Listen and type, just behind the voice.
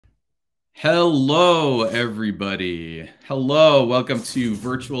Hello, everybody. Hello, welcome to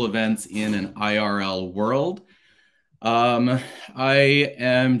virtual events in an IRL world. Um, I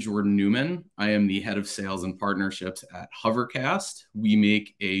am Jordan Newman. I am the head of sales and partnerships at Hovercast. We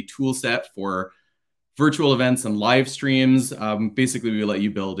make a tool set for virtual events and live streams. Basically, we let you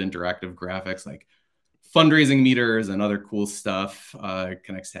build interactive graphics like fundraising meters and other cool stuff. It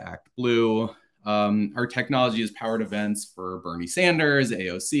connects to ActBlue. Our technology has powered events for Bernie Sanders,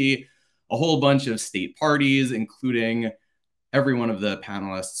 AOC, a whole bunch of state parties, including every one of the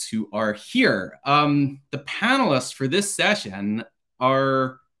panelists who are here. The panelists for this session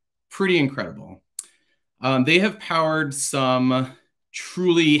are pretty incredible. They have powered some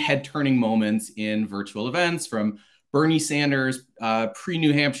truly head-turning moments in virtual events, from Bernie Sanders'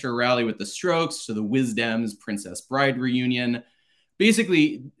 pre-New Hampshire rally with the Strokes to the Wisdom's Princess Bride reunion.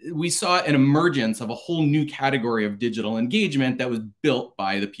 Basically, we saw an emergence of a whole new category of digital engagement that was built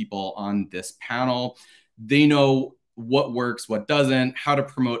by the people on this panel. They know what works, what doesn't, how to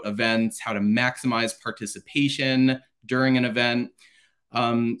promote events, how to maximize participation during an event.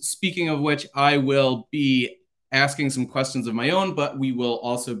 Speaking of which, I will be asking some questions of my own, but we will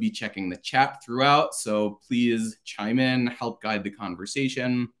also be checking the chat throughout. So please chime in, help guide the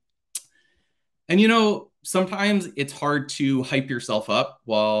conversation. And sometimes it's hard to hype yourself up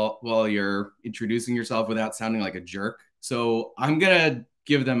while you're introducing yourself without sounding like a jerk. So I'm gonna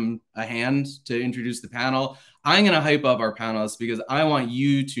give them a hand to introduce the panel. I'm gonna hype up our panelists because I want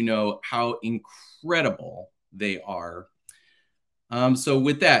you to know how incredible they are. So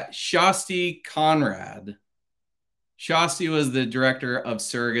with that, Shasti Conrad. Shasti was the director of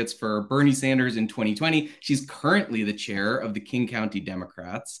surrogates for Bernie Sanders in 2020. She's currently the chair of the King County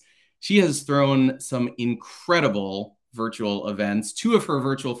Democrats. She has thrown some incredible virtual events. Two of her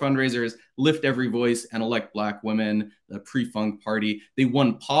virtual fundraisers, Lift Every Voice and Elect Black Women, the Pre-Funk Party. They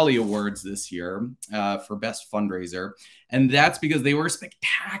won Polly Awards this year for Best Fundraiser. And that's because they were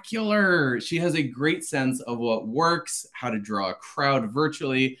spectacular. She has a great sense of what works, how to draw a crowd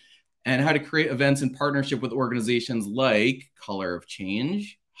virtually, and how to create events in partnership with organizations like Color of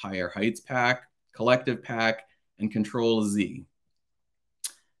Change, Higher Heights PAC, Collective PAC, and Control Z.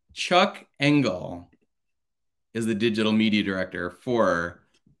 Chuck Engel is the digital media director for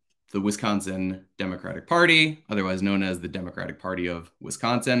the Wisconsin Democratic Party, otherwise known as the Democratic Party of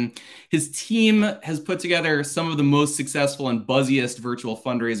Wisconsin. His team has put together some of the most successful and buzziest virtual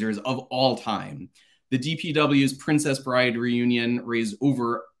fundraisers of all time. The DPW's Princess Bride reunion raised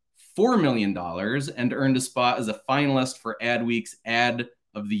over $4 million and earned a spot as a finalist for Adweek's Ad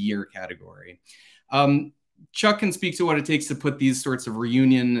of the Year category. Chuck can speak to what it takes to put these sorts of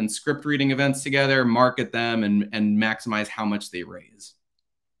reunion and script reading events together, market them, and maximize how much they raise.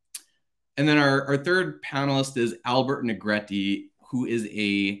 And then our third panelist is Albert Negretti, who is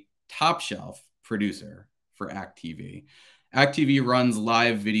a top shelf producer for ACT TV. ACT TV runs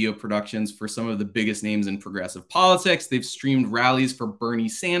live video productions for some of the biggest names in progressive politics. They've streamed rallies for Bernie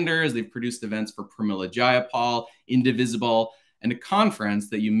Sanders. They've produced events for Pramila Jayapal, Indivisible, and a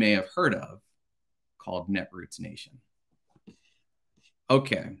conference that you may have heard of called Netroots Nation.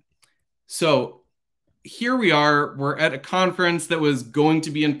 Okay, so here we are. We're at a conference that was going to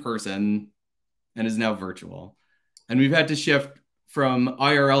be in person and is now virtual. And we've had to shift from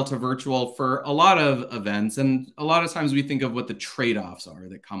IRL to virtual for a lot of events. And a lot of times we think of what the trade-offs are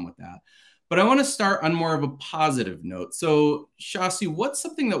that come with that. But I want to start on more of a positive note. So Shasti, what's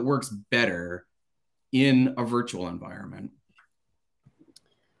something that works better in a virtual environment?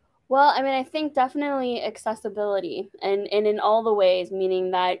 Well, I mean, I think definitely accessibility and in all the ways,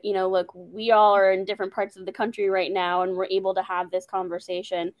 meaning that, look, we all are in different parts of the country right now and we're able to have this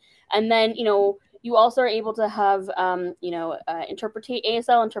conversation. And then, you also are able to have, ASL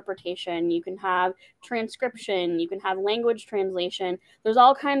interpretation. You can have transcription. You can have language translation. There's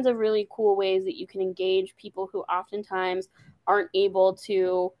all kinds of really cool ways that you can engage people who oftentimes aren't able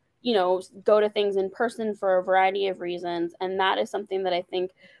to, go to things in person for a variety of reasons. And that is something that I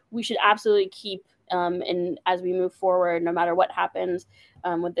think we should absolutely keep and as we move forward, no matter what happens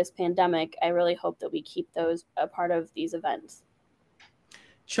with this pandemic. I really hope that we keep those a part of these events.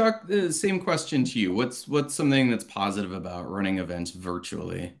 Chuck, the same question to you. What's something that's positive about running events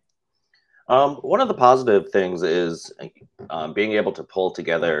virtually? One of the positive things is being able to pull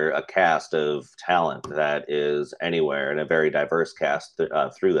together a cast of talent that is anywhere, and a very diverse cast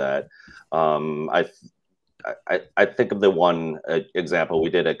through that. I think of the one example. We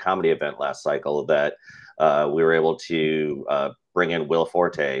did a comedy event last cycle that we were able to bring in Will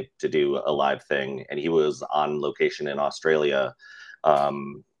Forte to do a live thing, and he was on location in Australia.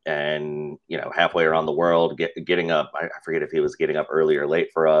 And halfway around the world, getting up. I forget if he was getting up early or late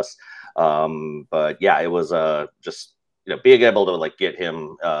for us, But yeah, it was just being able to like get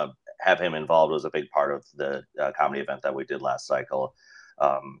him, have him involved was a big part of the comedy event that we did last cycle.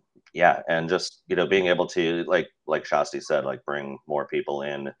 Yeah, and just being able to like Shasti said, like bring more people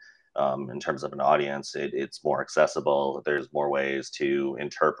in terms of an audience. It's more accessible. There's more ways to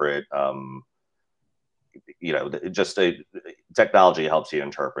interpret. Just technology helps you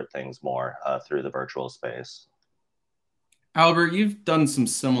interpret things more through the virtual space. Albert, you've done some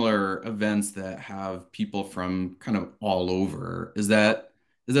similar events that have people from kind of all over. Is that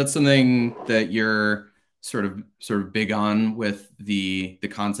something that you're sort of big on with the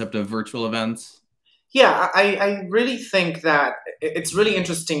concept of virtual events? Yeah, I really think that it's really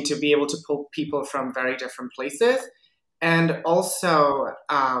interesting to be able to pull people from very different places and also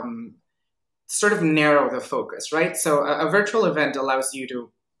sort of narrow the focus, right? So a virtual event allows you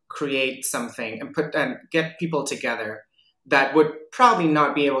to create something and get people together that would probably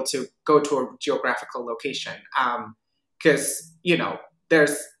not be able to go to a geographical location, because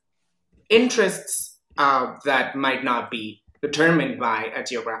there's interests that might not be determined by a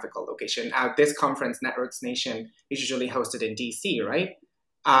geographical location. This conference, Netroots Nation, is usually hosted in DC, right?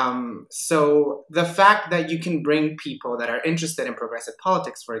 So the fact that you can bring people that are interested in progressive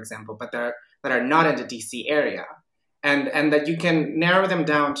politics, for example, but that are not in the DC area, and that you can narrow them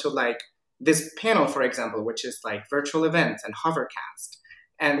down to like this panel, for example, which is like virtual events and hovercast,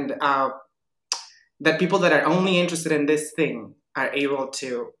 and that people that are only interested in this thing are able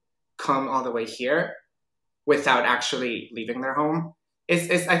to come all the way here without actually leaving their home. I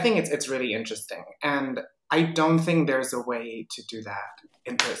think it's really interesting, and I don't think there's a way to do that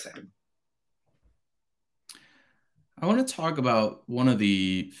in person. I want to talk about one of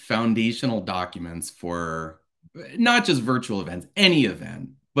the foundational documents for not just virtual events, any event,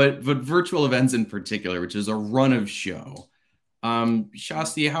 but virtual events in particular, which is a run of show.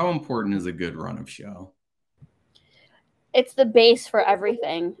 Shasti, how important is a good run of show? It's the base for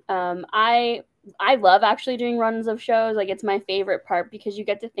everything. I love actually doing runs of shows. Like, it's my favorite part because you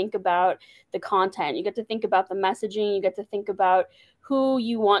get to think about the content, you get to think about the messaging, you get to think about who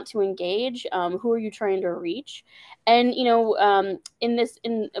you want to engage, who are you trying to reach, and in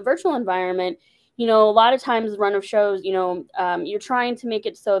a virtual environment, a lot of times run of shows, you're trying to make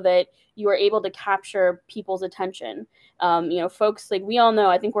it so that you are able to capture people's attention. Folks, like, we all know,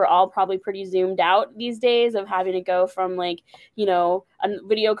 I think we're all probably pretty zoomed out these days of having to go from like, a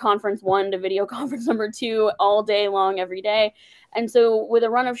video conference 1 to video conference number 2 all day long every day. And so with a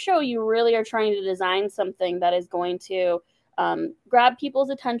run of show, you really are trying to design something that is going to grab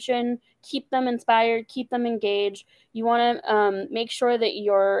people's attention, keep them inspired, keep them engaged. You want to make sure that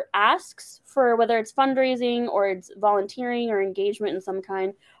your asks for whether it's fundraising or it's volunteering or engagement in some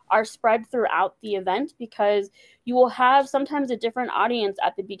kind are spread throughout the event, because you will have sometimes a different audience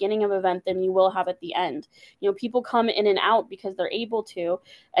at the beginning of an event than you will have at the end. People come in and out because they're able to,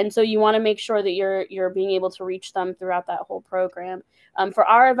 and so you want to make sure that you're being able to reach them throughout that whole program. For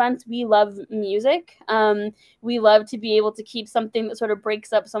our events, we love music. We love to be able to keep something that sort of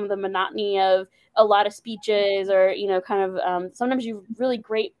breaks up some of the monotony of a lot of speeches, or sometimes you have really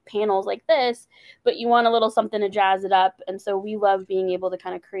great panels like this, but you want a little something to jazz it up. And so we love being able to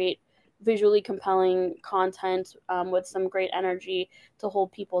kind of create visually compelling content with some great energy to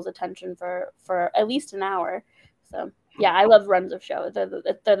hold people's attention for at least an hour. So yeah, I love runs of shows.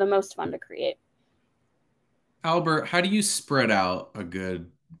 They're the most fun to create. Albert, how do you spread out a good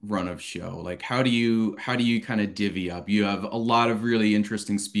run of show? Like, how do you kind of divvy up? You have a lot of really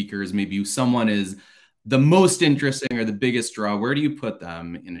interesting speakers. Maybe someone is the most interesting or the biggest draw. Where do you put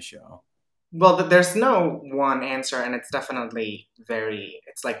them in a show? Well, there's no one answer, and it's definitely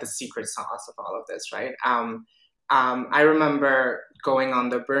it's like the secret sauce of all of this, right? I remember going on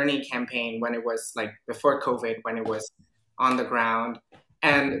the Bernie campaign when it was like before COVID, when it was on the ground.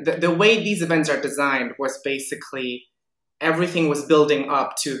 And the way these events are designed was basically everything was building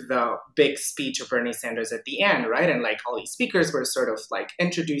up to the big speech of Bernie Sanders at the end, right? And like all these speakers were sort of like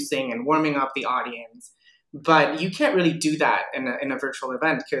introducing and warming up the audience. But you can't really do that in a virtual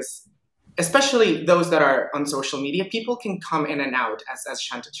event, because especially those that are on social media, people can come in and out, as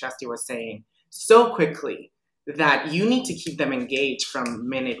Shasti was saying, so quickly that you need to keep them engaged from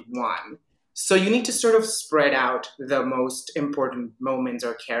minute 1. So you need to sort of spread out the most important moments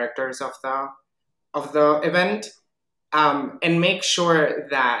or characters of the event, and make sure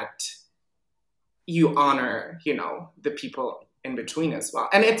that you honor, the people in between as well.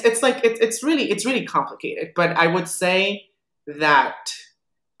 And it's really complicated, but I would say that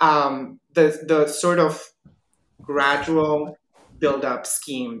the sort of gradual build up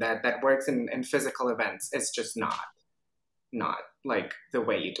scheme that works in physical events is just not. not like the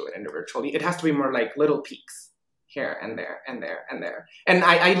way you do it in the virtual. It has to be more like little peaks here and there and there and there. And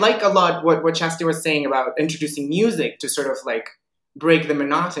I like a lot what Chastity was saying about introducing music to sort of like break the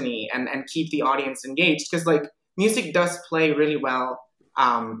monotony and keep the audience engaged, because like music does play really well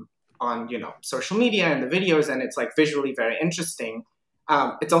on, you know, social media and the videos, and it's like visually very interesting.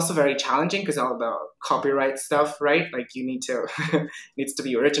 It's also very challenging because all the copyright stuff, right? Like you need to needs to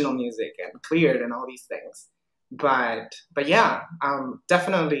be original music and cleared and all these things. But yeah,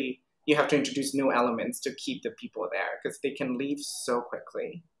 definitely you have to introduce new elements to keep the people there, because they can leave so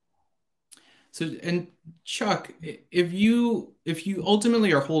quickly. So, and Chuck, if you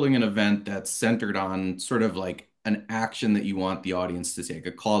ultimately are holding an event that's centered on sort of like an action that you want the audience to take,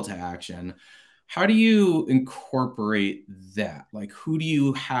 a call to action, how do you incorporate that? Like, who do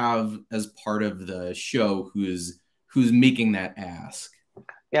you have as part of the show who's making that ask?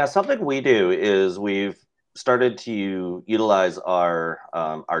 Yeah, something we do is we've started to utilize our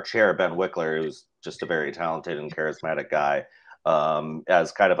chair, Ben Wickler, who's just a very talented and charismatic guy,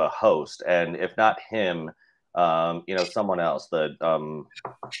 as kind of a host. And if not him, you know, someone else. You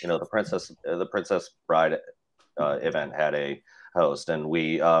know, the Princess Bride event had a host, and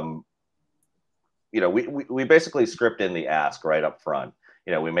we you know, we basically script in the ask right up front.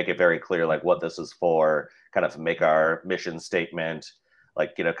 You know, we make it very clear like what this is for, kind of make our mission statement,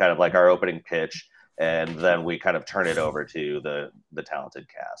 like, you know, kind of like our opening pitch, and then we kind of turn it over to the talented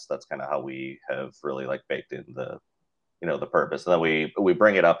cast. That's kind of how we have really like baked in the, you know, the purpose. And then we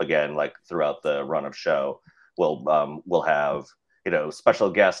bring it up again like throughout the run of show. We'll have, you know, special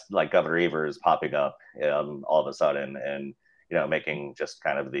guests like Governor Evers popping up all of a sudden, and, you know, making just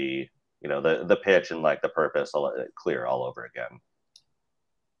kind of the, you know, the pitch and like the purpose clear all over again.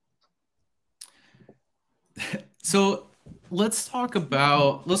 So let's talk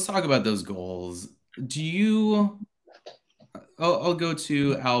about those goals. Do you? I'll go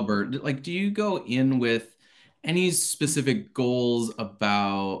to Albert. Like, do you go in with any specific goals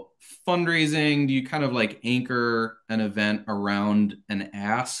about fundraising? Do you kind of like anchor an event around an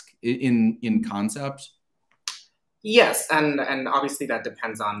ask in concept? Yes, and obviously that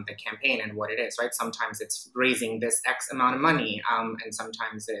depends on the campaign and what it is, right? Sometimes it's raising this X amount of money, and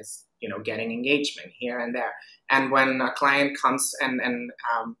sometimes it's, you know, getting engagement here and there. And when a client comes and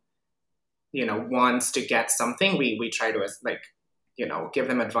you know, wants to get something, we try to like, you know, give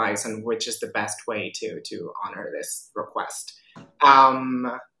them advice on which is the best way to honor this request.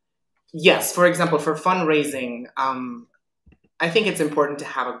 Yes, for example, for fundraising, I think it's important to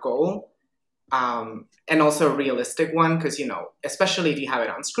have a goal. And also a realistic one, because, you know, especially if you have it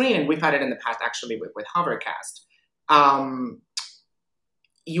on screen, and we've had it in the past actually with Hovercast,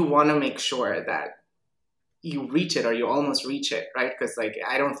 you want to make sure that you reach it, or you almost reach it, right? Because like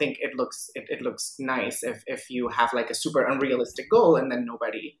I don't think it looks nice if you have like a super unrealistic goal and then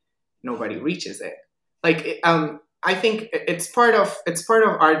nobody reaches it. Like I think it's part of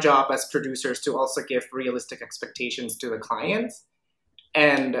our job as producers to also give realistic expectations to the clients,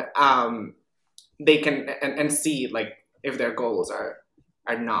 and they can and see like if their goals are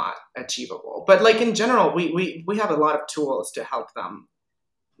not achievable. But like in general, we have a lot of tools to help them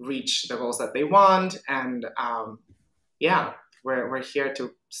reach the goals that they want, and yeah, we're here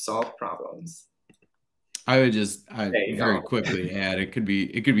to solve problems. I would just very quickly add, it could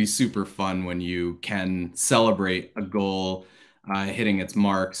be super fun when you can celebrate a goal hitting its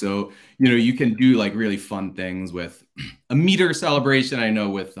mark. So, you know, you can do like really fun things with a meter celebration. I know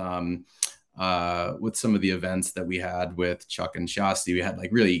with some of the events that we had with Chuck and Shasti, we had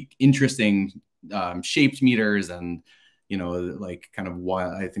like really interesting shaped meters, and, you know, like kind of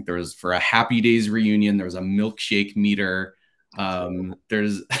wild. I think there was, for a Happy Days reunion, there was a milkshake meter.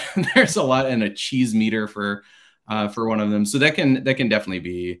 There's there's a lot, and a cheese meter for one of them. So that can definitely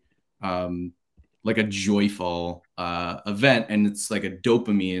be like a joyful event, and it's like a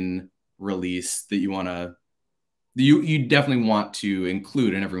dopamine release that you definitely want to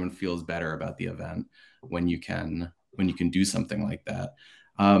include, and everyone feels better about the event when you can do something like that.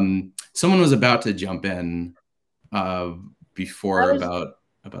 Someone was about to jump in before about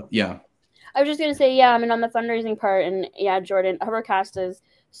yeah. I was just going to say, yeah, I mean, on the fundraising part, and yeah, Jordan, Hovercast is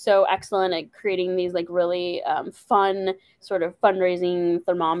so excellent at creating these like really fun sort of fundraising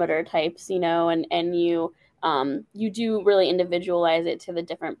thermometer types, you know, and you do really individualize it to the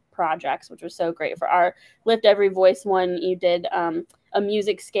different projects, which was so great. For our Lift Every Voice one, you did a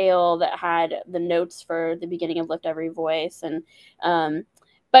music scale that had the notes for the beginning of Lift Every Voice. And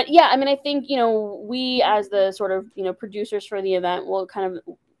but yeah, I mean, I think, you know, we as the sort of, you know, producers for the event will kind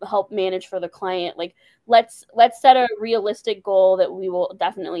of help manage for the client. Like, let's set a realistic goal that we will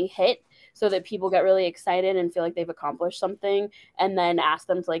definitely hit, so that people get really excited and feel like they've accomplished something, and then ask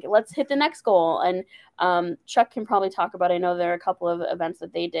them to like, let's hit the next goal. And Chuck can probably talk about, I know there are a couple of events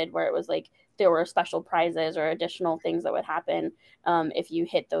that they did where it was like there were special prizes or additional things that would happen if you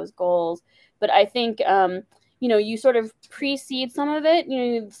hit those goals. But I think you sort of precede some of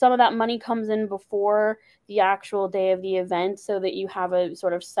it. Some of that money comes in before the actual day of the event so that you have a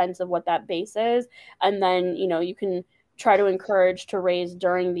sort of sense of what that base is. And then, you can try to encourage to raise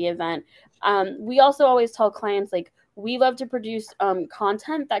during the event. We also always tell clients, like, we love to produce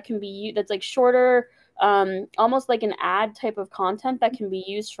content that can be, that's like shorter, almost like an ad type of content that can be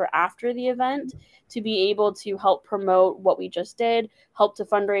used for after the event to be able to help promote what we just did, help to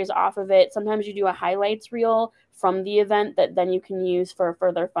fundraise off of it. Sometimes you do a highlights reel from the event that then you can use for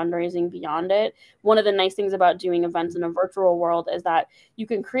further fundraising beyond it. One of the nice things about doing events in a virtual world is that you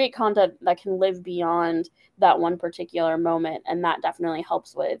can create content that can live beyond that one particular moment, and that definitely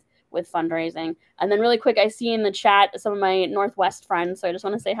helps with fundraising. And then really quick, I see in the chat some of my Northwest friends, so I just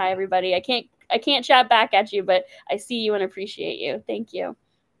want to say hi, everybody. I can't chat back at you, but I see you and appreciate you. Thank you.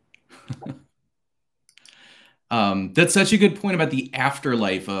 That's such a good point about the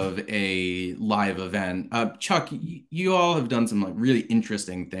afterlife of a live event. Chuck, you all have done some like really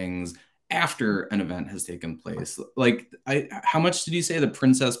interesting things after an event has taken place. Like, how much did you say the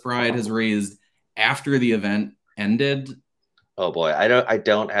Princess Bride has raised after the event ended? Oh boy, I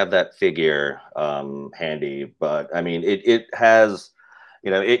don't have that figure handy, but I mean it has,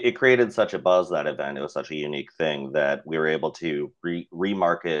 it created such a buzz, that event. It was such a unique thing that we were able to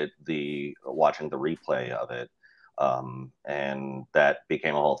remarket watching the replay of it. And that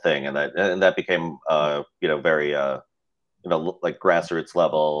became a whole thing, and that became very like grassroots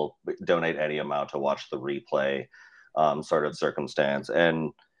level, donate any amount to watch the replay sort of circumstance.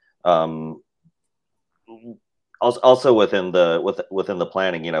 And also within the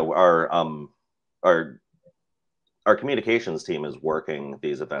planning, our communications team is working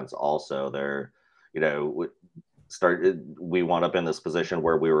these events also. They're, we wound up in this position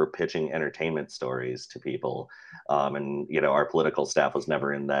where we were pitching entertainment stories to people, and our political staff was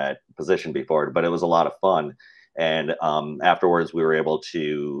never in that position before, but it was a lot of fun. And afterwards we were able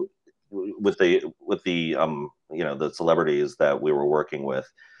to, with the celebrities that we were working with,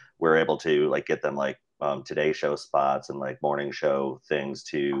 we were able to like get them like Today Show spots and like morning show things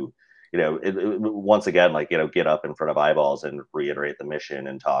to, once again, like, get up in front of eyeballs and reiterate the mission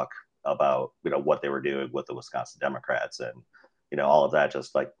and talk about, what they were doing with the Wisconsin Democrats. And, all of that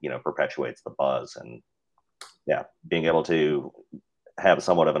just like, perpetuates the buzz. And yeah, being able to have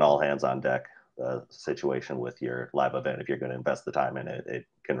somewhat of an all hands on deck situation with your live event, if you're going to invest the time in it, it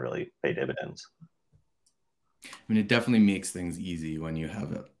can really pay dividends. I mean, it definitely makes things easy when you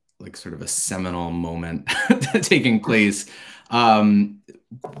have a like sort of a seminal moment taking place.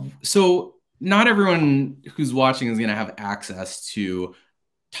 So not everyone who's watching is going to have access to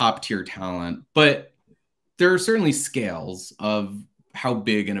top tier talent, but there are certainly scales of how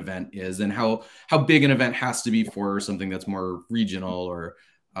big an event is and how big an event has to be for something that's more regional or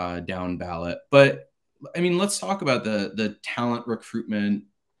down ballot. But I mean, let's talk about the talent recruitment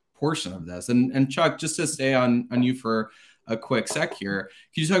portion of this. And Chuck, just to stay on you for a quick sec here,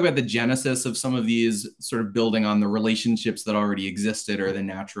 can you talk about the genesis of some of these, sort of building on the relationships that already existed or the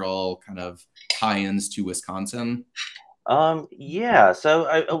natural kind of tie-ins to Wisconsin? Yeah,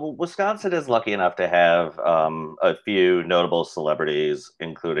 so Wisconsin is lucky enough to have a few notable celebrities,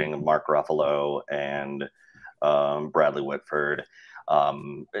 including Mark Ruffalo and Bradley Whitford.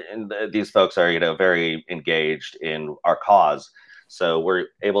 And these folks are, very engaged in our cause. So we're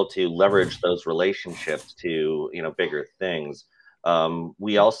able to leverage those relationships to, bigger things.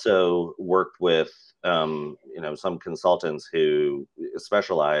 We also worked with, some consultants who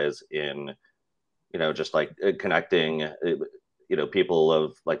specialize in, just like connecting, people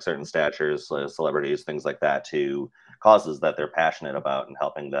of like certain statures, celebrities, things like that, to causes that they're passionate about, and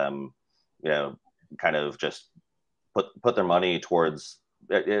helping them, kind of just put their money towards,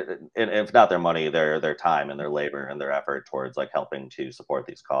 and if not their money, their time and their labor and their effort towards like helping to support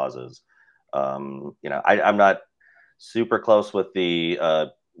these causes. I'm not super close with the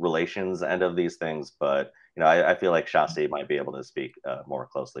relations end of these things, but I feel like Shasti might be able to speak more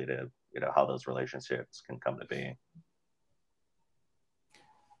closely to how those relationships can come to be.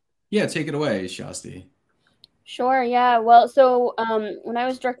 Yeah, take it away, Shasti. Sure, yeah. Well, so when I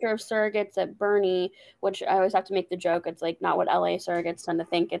was director of surrogates at Bernie, which I always have to make the joke, it's like not what LA surrogates tend to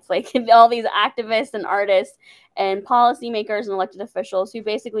think. It's like all these activists and artists and policymakers and elected officials who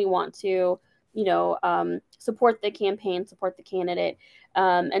basically want to, support the campaign, support the candidate.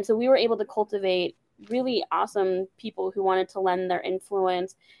 And so we were able to cultivate really awesome people who wanted to lend their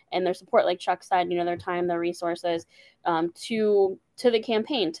influence and their support, like Chuck said, their time, their resources, to the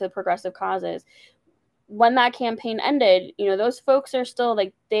campaign, to progressive causes. When that campaign ended, those folks are still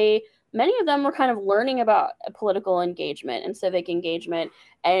like, many of them were kind of learning about political engagement and civic engagement,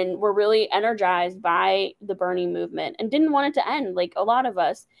 and were really energized by the Bernie movement and didn't want it to end, like a lot of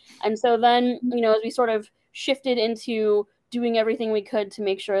us. And so then, as we sort of shifted into doing everything we could to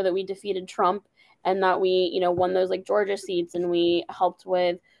make sure that we defeated Trump and that we, won those like Georgia seats, and we helped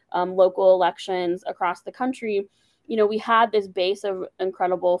with local elections across the country, we had this base of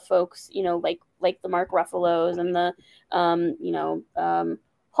incredible folks, like the Mark Ruffalos and the,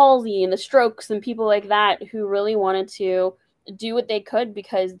 Halsey and the Strokes and people like that, who really wanted to do what they could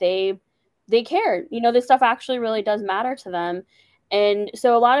because they cared. This stuff actually really does matter to them. And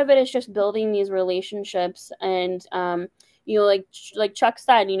so a lot of it is just building these relationships. And, like Chuck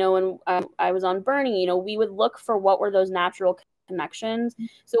said, when I was on Bernie, we would look for what were those natural connections.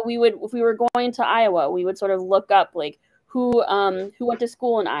 So we would, if we were going to Iowa, we would sort of look up like who went to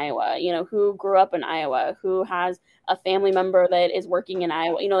school in Iowa, who grew up in Iowa, who has a family member that is working in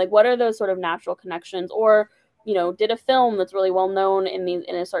Iowa, like what are those sort of natural connections, or, did a film that's really well known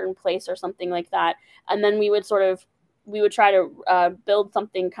in a certain place or something like that. And then we would try to build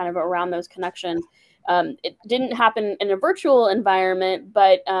something kind of around those connections. It didn't happen in a virtual environment,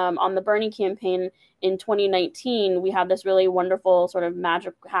 but on the Bernie campaign in 2019, we had this really wonderful sort of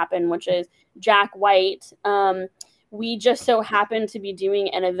magic happen, which is Jack White. We just so happened to be doing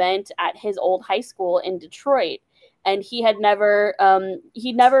an event at his old high school in Detroit, and he'd never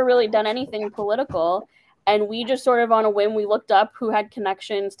really done anything political. And we just sort of on a whim, we looked up who had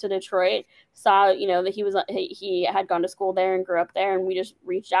connections to Detroit, saw, that he had gone to school there and grew up there. And we just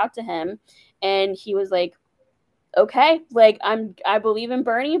reached out to him, and he was like, okay, like I believe in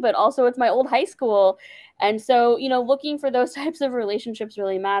Bernie, but also it's my old high school. And so, looking for those types of relationships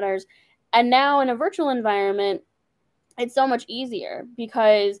really matters. And now in a virtual environment, it's so much easier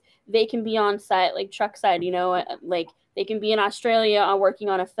because they can be on set, like Chuck said, like they can be in Australia working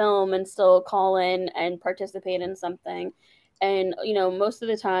on a film and still call in and participate in something. And, most of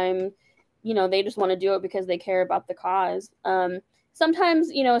the time, they just want to do it because they care about the cause. Sometimes,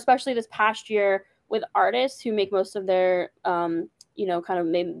 especially this past year with artists who make most of their, kind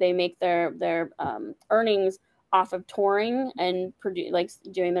of, they make their earnings off of touring and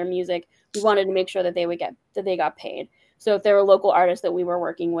doing their music. We wanted to make sure that they got paid. So if there were local artists that we were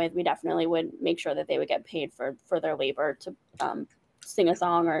working with, we definitely would make sure that they would get paid for their labor to sing a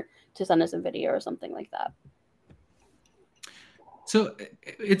song or to send us a video or something like that. So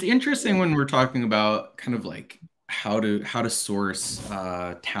it's interesting when we're talking about kind of like how to source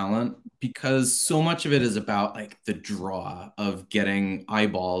talent, because so much of it is about like the draw of getting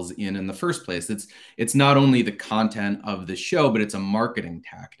eyeballs in the first place. It's not only the content of the show, but it's a marketing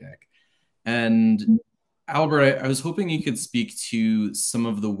tactic. And Albert, I was hoping you could speak to some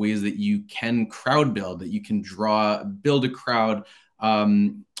of the ways that you can crowd build, that you can build a crowd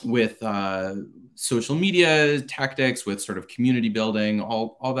with social media tactics, with sort of community building,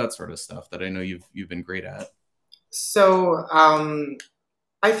 all that sort of stuff that I know you've been great at. So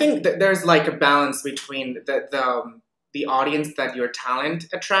I think that there's like a balance between the audience that your talent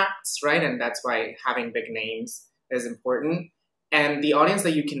attracts, right? And that's why having big names is important. And the audience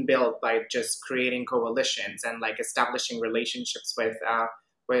that you can build by just creating coalitions and like establishing relationships with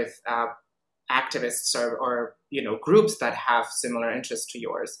activists or groups that have similar interests to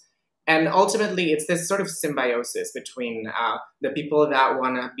yours. And ultimately, it's this sort of symbiosis between the people that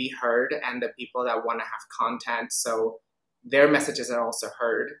want to be heard and the people that want to have content, so their messages are also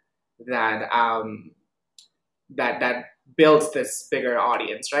heard. That builds this bigger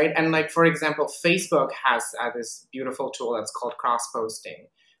audience, right? And like, for example, Facebook has this beautiful tool that's called cross-posting,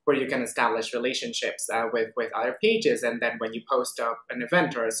 where you can establish relationships with other pages. And then when you post an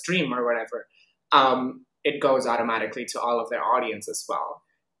event or a stream or whatever, it goes automatically to all of their audience as well.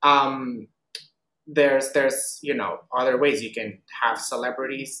 There's other ways you can have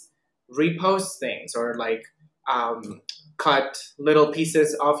celebrities repost things, or like cut little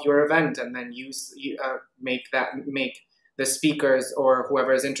pieces of your event and then make the speakers or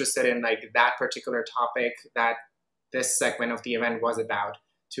whoever is interested in like that particular topic that this segment of the event was about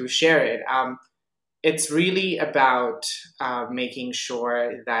to share it. It's really about making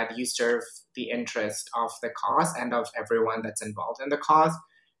sure that you serve the interest of the cause and of everyone that's involved in the cause.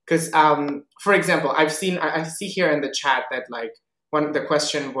 Because, for example, I see here in the chat that like the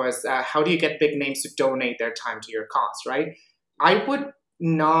question was, how do you get big names to donate their time to your cause, right? I would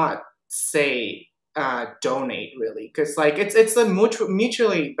not say donate really, because like it's a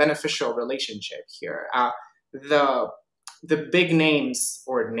mutually beneficial relationship here. The big names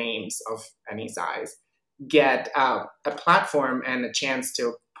or names of any size get a platform and a chance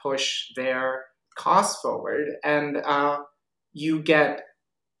to push their cause forward, and you get,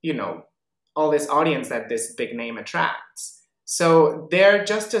 you know, all this audience that this big name attracts. So they're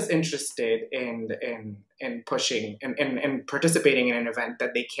just as interested in pushing and participating in an event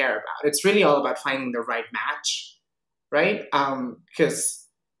that they care about. It's really all about finding the right match, right? Because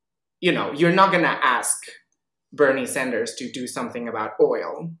you know, you're not gonna ask Bernie Sanders to do something about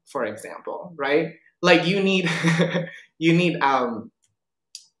oil, for example, right? Like you need you need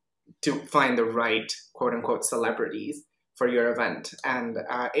to find the right quote unquote celebrities for your event, and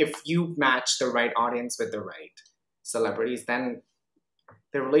if you match the right audience with the right celebrities, then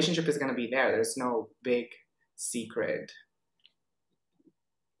the relationship is going to be there. There's no big secret.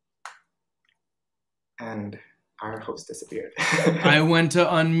 And our host disappeared. I went to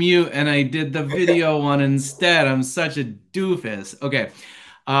unmute and I did the video one instead. I'm such a doofus. Okay.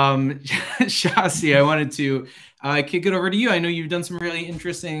 Shasi, I wanted to kick it over to you. I know you've done some really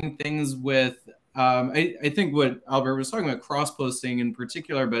interesting things with, I think what Albert was talking about, cross-posting in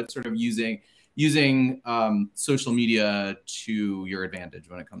particular, but sort of using social media to your advantage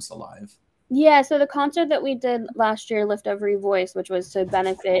when it comes to live. Yeah, so the concert that we did last year, Lift Every Voice, which was to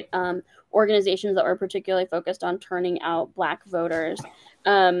benefit organizations that were particularly focused on turning out Black voters.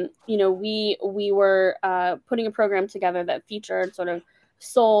 You know, we were putting a program together that featured sort of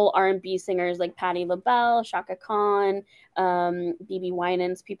soul R&B singers like Patti LaBelle, Shaka Khan, BB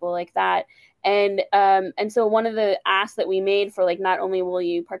Winans, people like that. And so one of the asks that we made for, like, not only will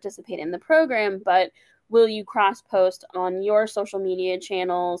you participate in the program, but will you cross post on your social media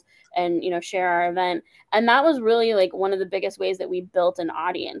channels and, you know, share our event? And that was really like one of the biggest ways that we built an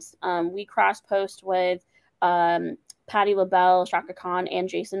audience. We cross post with Patti LaBelle, Shaka Khan, and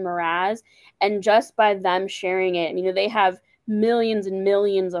Jason Mraz. And just by them sharing it, you know, they have millions and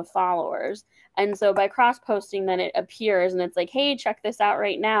millions of followers. And so by cross posting, then it appears and it's like, hey, check this out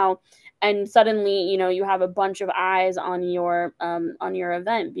right now. And suddenly, you know, you have a bunch of eyes on your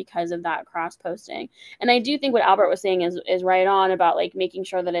event because of that cross posting. And I do think what Albert was saying is right on about like making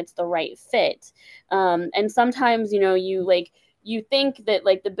sure that it's the right fit. And sometimes, you know, you think that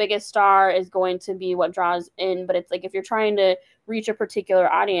like the biggest star is going to be what draws in, but it's like if you're trying to reach a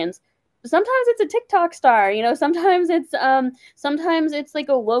particular audience, sometimes it's a TikTok star, you know, sometimes it's like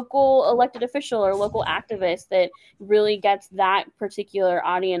a local elected official or local activist that really gets that particular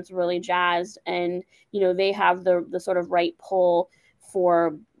audience really jazzed, and, you know, they have the sort of right pull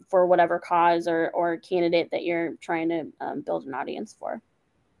for whatever cause or candidate that you're trying to build an audience for.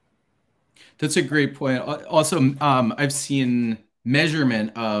 That's a great point. Also, I've seen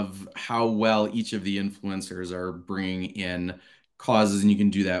measurement of how well each of the influencers are bringing in causes, and you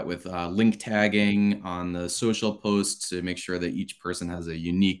can do that with link tagging on the social posts to make sure that each person has a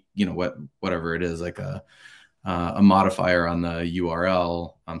unique, you know, whatever it is, like a modifier on the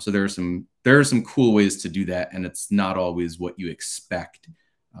URL. So there are some cool ways to do that, and it's not always what you expect,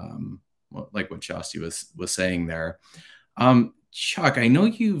 like what Shasti was saying there. Chuck, I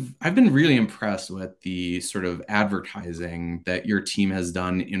know I've been really impressed with the sort of advertising that your team has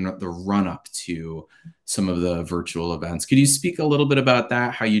done in the run up to some of the virtual events. Could you speak a little bit about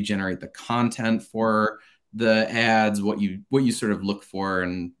that, how you generate the content for the ads, what you sort of look for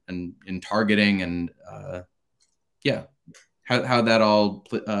and in targeting, and yeah, how that all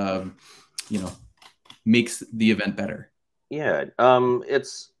you know, makes the event better? Yeah,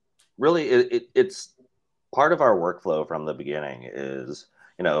 it's really it's part of our workflow from the beginning is,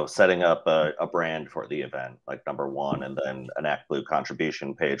 you know, setting up a brand for the event, like number one, and then an ActBlue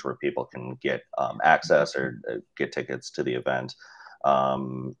contribution page where people can get access or get tickets to the event,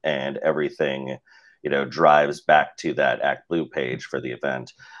 and everything, you know, drives back to that ActBlue page for the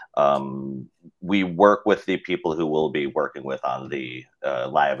event. We work with the people who will be working with on the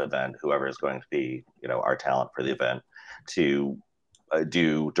live event, whoever is going to be, you know, our talent for the event, to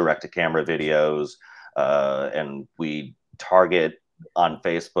do direct-to-camera videos. And we target on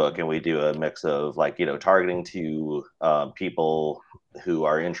Facebook, and we do a mix of, like, you know, targeting to people who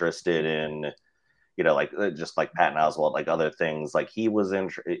are interested in, you know, like just like Patton Oswalt, like other things like he was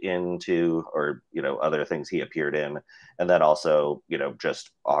into, or, you know, other things he appeared in. And then also, you know,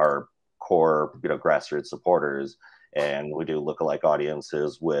 just our core, you know, grassroots supporters. And we do lookalike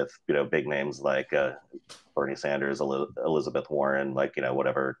audiences with, you know, big names like Bernie Sanders, Elizabeth Warren, like, you know,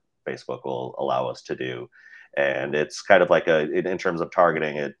 whatever Facebook will allow us to do. And it's kind of like in terms of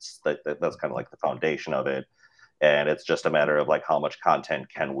targeting, it's that's kind of like the foundation of it. And it's just a matter of like how much content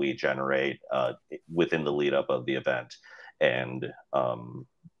can we generate within the lead up of the event, and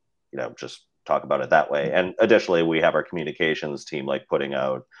just talk about it that way. And additionally, we have our communications team like putting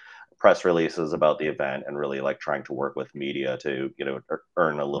out press releases about the event and really like trying to work with media to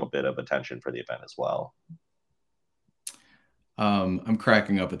earn a little bit of attention for the event as well. I'm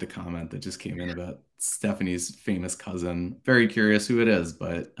cracking up at the comment that just came in about Stephanie's famous cousin. Very curious who it is,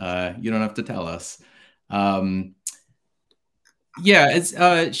 but you don't have to tell us. Yeah, it's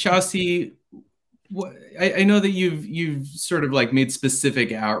Shasi. I know that you've sort of like made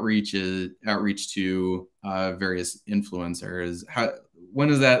specific outreach to various influencers. When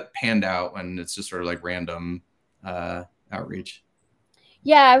has that panned out? When it's just sort of like random outreach?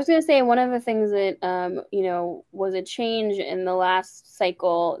 Yeah, I was going to say one of the things that, was a change in the last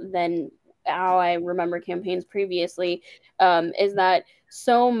cycle than how I remember campaigns previously, is that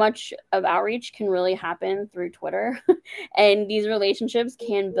so much of outreach can really happen through Twitter and these relationships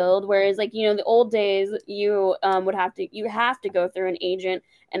can build. Whereas like, the old days, you have to go through an agent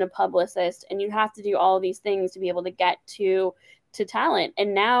and a publicist, and you have to do all of these things to be able to get to talent.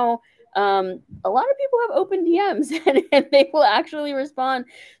 And now, a lot of people have open DMs and they will actually respond.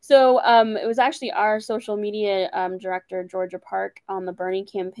 So it was actually our social media director, Georgia Park, on the Bernie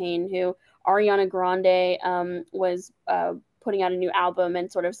campaign, who Ariana Grande was putting out a new album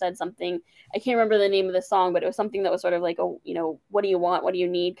and sort of said something. I can't remember the name of the song, but it was something that was sort of like, what do you want? What do you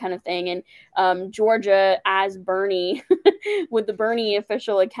need kind of thing. And Georgia, as Bernie, with the Bernie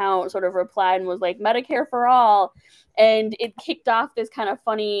official account, sort of replied and was like, Medicare for all. And it kicked off this kind of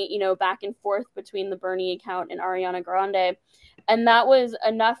funny, back and forth between the Bernie account and Ariana Grande. And that was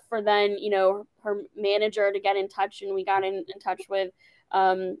enough for then, her manager to get in touch, and we got in touch with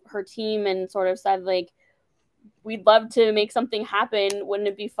her team and sort of said, like, we'd love to make something happen. Wouldn't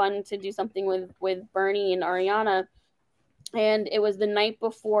it be fun to do something with Bernie and Ariana? And it was the night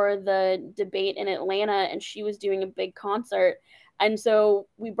before the debate in Atlanta, and she was doing a big concert. And so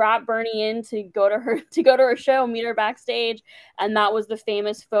we brought Bernie in to go to her show, meet her backstage. And that was the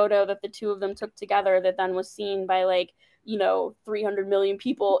famous photo that the two of them took together that then was seen by 300 million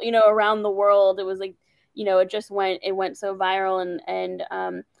people, around the world. It was like, it went so viral, and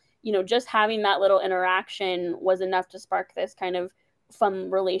just having that little interaction was enough to spark this kind of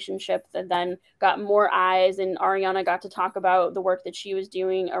fun relationship that then got more eyes, and Ariana got to talk about the work that she was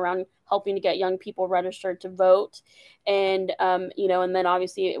doing around helping to get young people registered to vote. And and then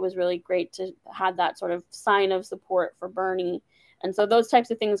obviously it was really great to have that sort of sign of support for Bernie. And so those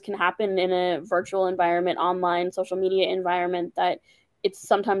types of things can happen in a virtual environment, online social media environment, that it's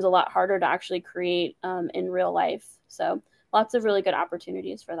sometimes a lot harder to actually create in real life. So lots of really good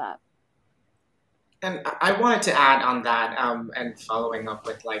opportunities for that. And I wanted to add on that, and following up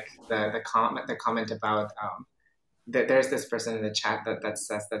with like the comment about that there's this person in the chat that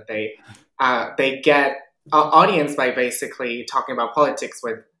says that they get audience by basically talking about politics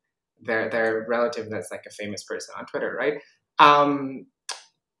with their relative that's like a famous person on Twitter, right?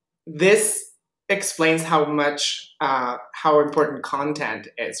 This explains how important content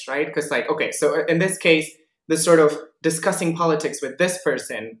is, right? Because like, okay, so in this case, the sort of discussing politics with this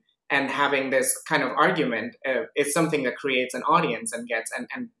person and having this kind of argument is something that creates an audience and gets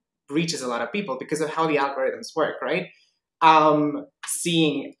and reaches a lot of people because of how the algorithms work, right?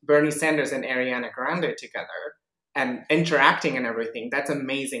 Seeing Bernie Sanders and Ariana Grande together and interacting and everything, that's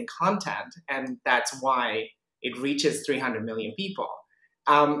amazing content. And that's why it reaches 300 million people.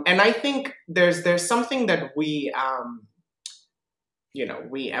 And I think there's something that we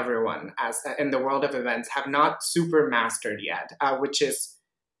everyone as in the world of events have not super mastered yet, which is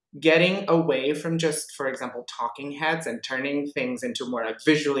getting away from just, for example, talking heads and turning things into more like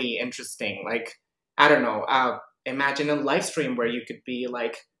visually interesting. Like, I don't know, imagine a live stream where you could be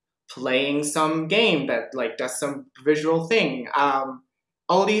like playing some game that like does some visual thing.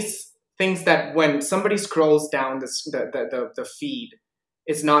 All these things that when somebody scrolls down the feed,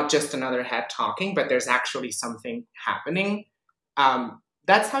 it's not just another head talking, but there's actually something happening.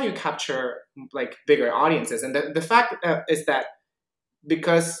 That's how you capture like bigger audiences. And the fact is that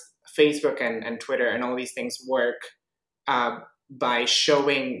because Facebook and Twitter and all these things work by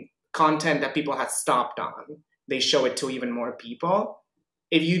showing content that people have stopped on, they show it to even more people.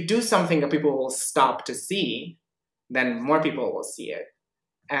 If you do something that people will stop to see, then more people will see it.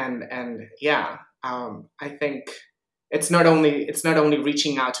 And yeah, I think it's not only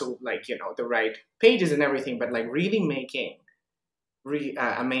reaching out to like the right pages and everything, but like really making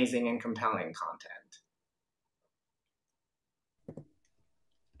amazing and compelling content.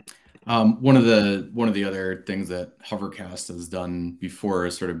 One of the other things that Hovercast has done before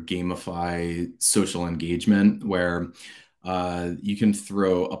is sort of gamify social engagement, where you can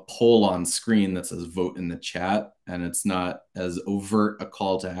throw a poll on screen that says "vote in the chat," and it's not as overt a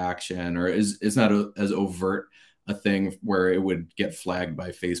call to action, or it's not as overt a thing where it would get flagged by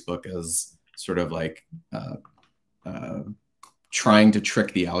Facebook as sort of like trying to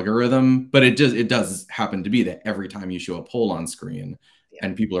trick the algorithm. But it does happen to be that every time you show a poll on screen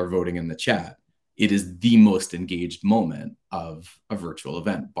and people are voting in the chat, it is the most engaged moment of a virtual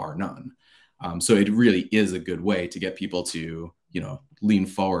event, bar none. So it really is a good way to get people to, lean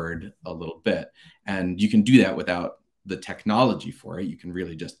forward a little bit. And you can do that without the technology for it. You can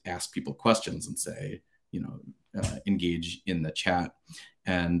really just ask people questions and say, engage in the chat.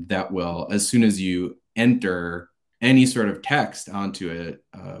 And that will, as soon as you enter any sort of text onto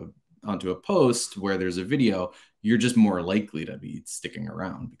a post where there's a video, you're just more likely to be sticking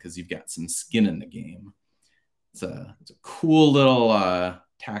around because you've got some skin in the game. It's a cool little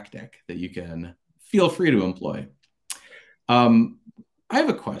tactic that you can feel free to employ. I have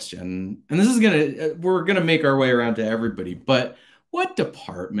a question, and this is we're gonna make our way around to everybody, but what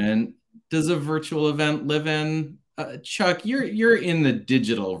department does a virtual event live in? Chuck, you're in the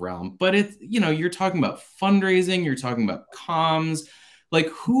digital realm, but it's, you're talking about fundraising, you're talking about comms. Like,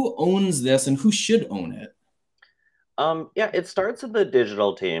 who owns this and who should own it? Yeah, it starts in the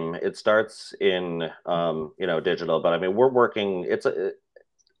digital team. It starts in digital, but I mean, we're working.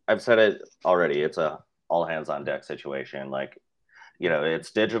 I've said it already. It's a all hands on deck situation. Like,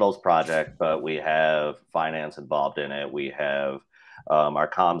 it's digital's project, but we have finance involved in it. We have our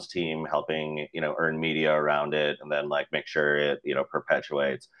comms team helping, earn media around it, and then like make sure it,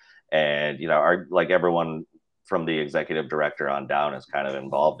 perpetuates. And everyone from the executive director on down is kind of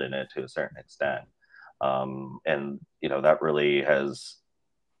involved in it to a certain extent. And that really has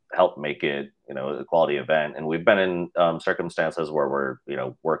helped make it a quality event. And we've been in circumstances where we're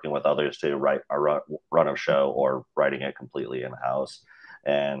working with others to write a run of show or writing it completely in house.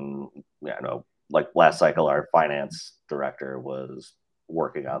 And like last cycle, our finance director was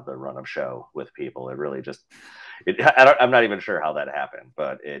working on the run of show with people. It really just I'm not even sure how that happened,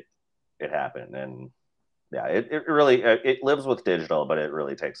 but it happened. And yeah, it really it lives with digital, but it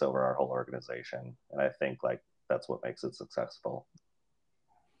really takes over our whole organization. And I think like that's what makes it successful.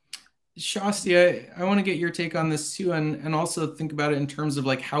 Shasti, I want to get your take on this too, and also think about it in terms of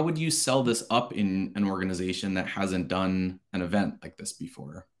like, how would you sell this up in an organization that hasn't done an event like this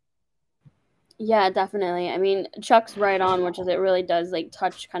before? Yeah, definitely. I mean, Chuck's right on, which is it really does like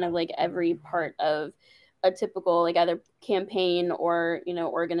touch kind of like every part of a typical like either campaign or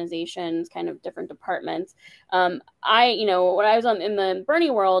organizations, kind of different departments. I when I was in the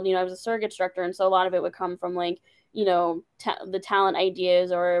Bernie world, I was a surrogate instructor, and so a lot of it would come from like the talent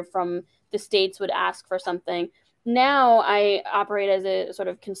ideas, or from the states would ask for something. Now I operate as a sort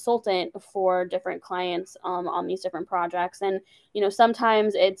of consultant for different clients on these different projects, and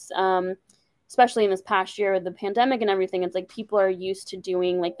sometimes it's especially in this past year with the pandemic and everything, it's like people are used to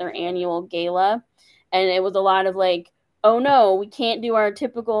doing like their annual gala, and it was a lot of like, oh no, we can't do our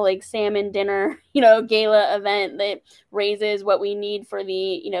typical like salmon dinner, gala event that raises what we need for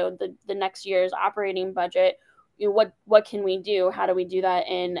the the next year's operating budget. What can we do? How do we do that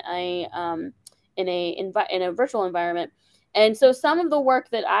in a virtual environment? And so some of the work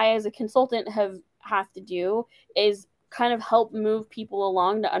that I as a consultant have to do is kind of help move people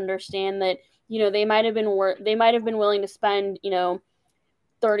along to understand that they might have been willing to spend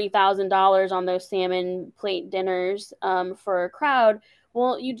 $30,000 on those salmon plate dinners for a crowd.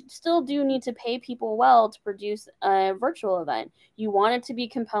 Well, you still do need to pay people well to produce a virtual event. You want it to be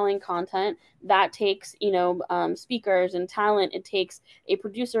compelling content. That takes, speakers and talent. It takes a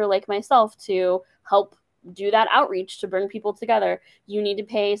producer like myself to help do that outreach to bring people together. You need to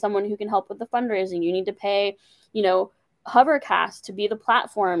pay someone who can help with the fundraising. You need to pay, Hovercast to be the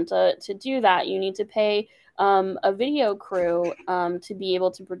platform to do that. You need to pay a video crew to be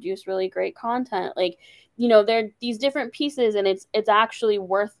able to produce really great content. Like, there are these different pieces, and it's actually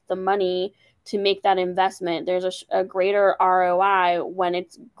worth the money to make that investment. There's a greater ROI when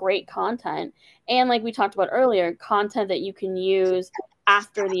it's great content. And like we talked about earlier, content that you can use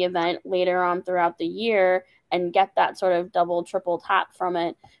after the event later on throughout the year and get that sort of double, triple tap from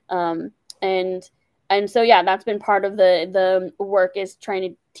it. And so, yeah, that's been part of the work, is trying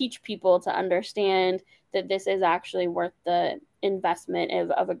to teach people to understand that this is actually worth the investment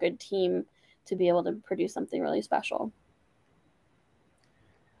of a good team to be able to produce something really special.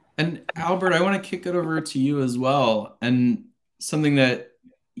 And Albert, I want to kick it over to you as well. And something that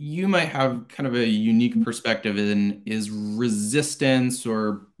you might have kind of a unique perspective in is resistance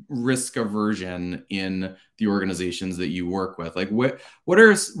or risk aversion in the organizations that you work with? Like what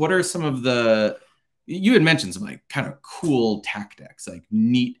are some of the, you had mentioned some like kind of cool tactics, like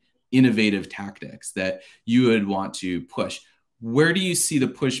neat, innovative tactics that you would want to push. Where do you see the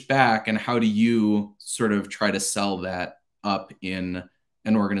pushback, and how do you sort of try to sell that up in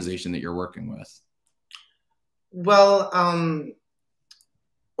an organization that you're working with? Well,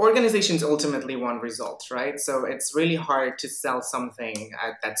 organizations ultimately want results, right? So it's really hard to sell something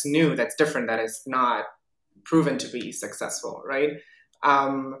that's new, that's different, that is not proven to be successful, right?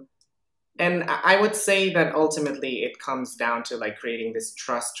 And I would say that ultimately it comes down to like creating this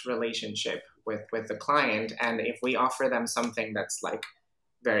trust relationship with the client. And if we offer them something that's like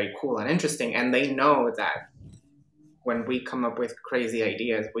very cool and interesting, and they know that when we come up with crazy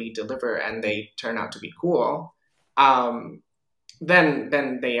ideas, we deliver and they turn out to be cool, then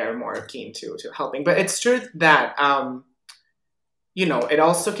they are more keen to helping. But it's true that it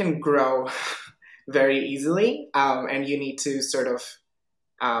also can grow very easily, and you need to sort of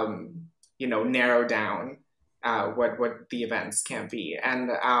narrow down what the events can be.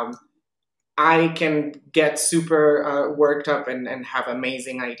 And I can get super worked up and have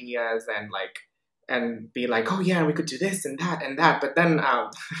amazing ideas and be like, oh yeah, we could do this and that and that. But then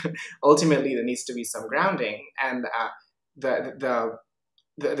ultimately there needs to be some grounding, and the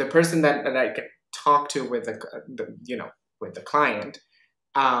person that I can talk to with the client,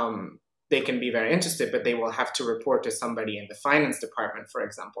 they can be very interested, but they will have to report to somebody in the finance department, for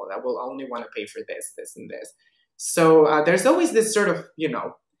example, that will only want to pay for this, this, and this. So there's always this sort of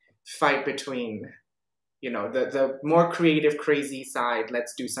fight between the more creative, crazy side,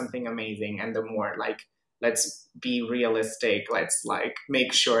 let's do something amazing, and the more like, let's be realistic, let's like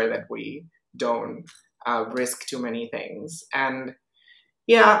make sure that we don't risk too many things. And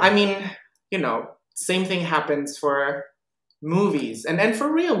yeah, I mean, same thing happens for movies and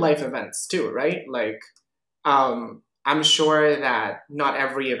for real life events too, right? Like I'm sure that not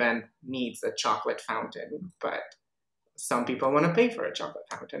every event needs a chocolate fountain, but some people want to pay for a chocolate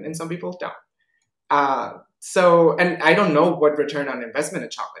fountain and some people don't. So, and I don't know what return on investment a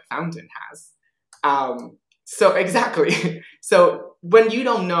chocolate fountain has. So exactly. So when you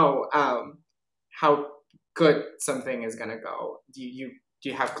don't know how good something is going to go, you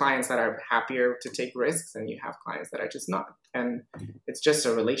have clients that are happier to take risks, and you have clients that are just not. And it's just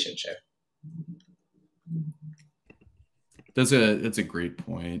a relationship. That's a great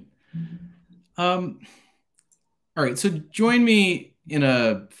point. All right, so join me in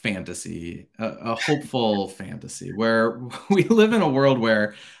a fantasy, a hopeful fantasy, where we live in a world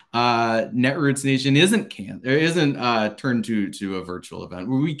where Netroots Nation isn't turned to a virtual event,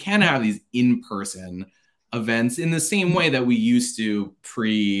 where we can have these in-person events in the same way that we used to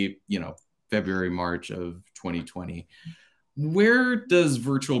February, March of 2020. Where does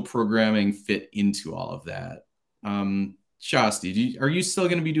virtual programming fit into all of that? Shasti, are you still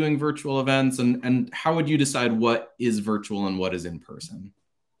going to be doing virtual events, and how would you decide what is virtual and what is in person?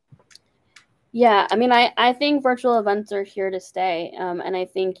 Yeah, I mean, I think virtual events are here to stay. And I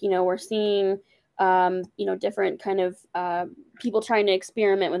think, we're seeing, different kind of people trying to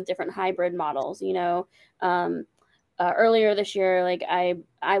experiment with different hybrid models, earlier this year, like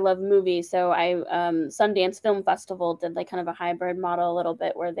I love movies. So Sundance Film Festival did like kind of a hybrid model a little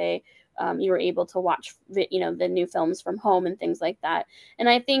bit, where they, you were able to watch the new films from home and things like that. And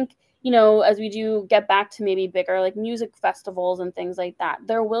I think, as we do get back to maybe bigger like music festivals and things like that,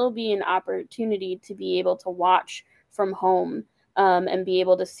 there will be an opportunity to be able to watch from home, and be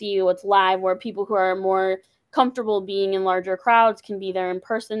able to see what's live, where people who are more comfortable being in larger crowds can be there in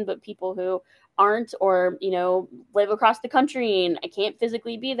person, but people who aren't, or live across the country and I can't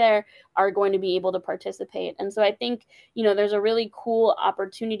physically be there, are going to be able to participate. And so I think there's a really cool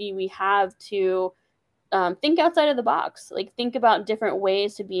opportunity we have to think outside of the box, like think about different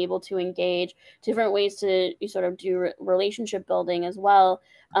ways to be able to engage, different ways to sort of do relationship building as well.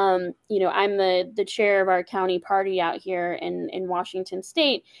 I'm the chair of our county party out here in Washington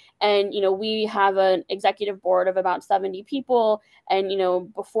State. And, we have an executive board of about 70 people. And,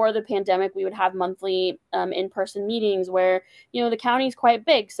 before the pandemic, we would have monthly in-person meetings where, the county is quite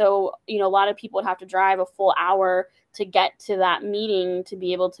big. So, a lot of people would have to drive a full hour to get to that meeting to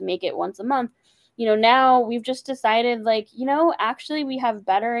be able to make it once a month. Now we've just decided actually we have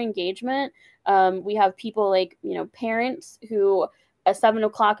better engagement. We have people like, parents who a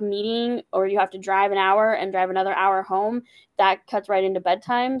 7:00 meeting, or you have to drive an hour and drive another hour home, that cuts right into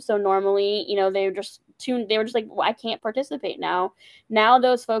bedtime. So normally, they were just like, well, I can't participate now. Now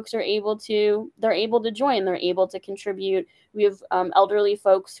those folks are able to join, they're able to contribute. We have elderly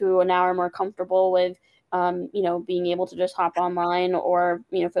folks who now are more comfortable with you know, being able to just hop online, or,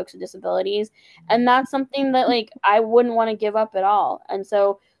 you know, folks with disabilities. And that's something that, like, I wouldn't want to give up at all. And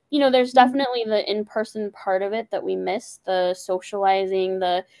so, you know, there's definitely the in-person part of it that we miss, the socializing,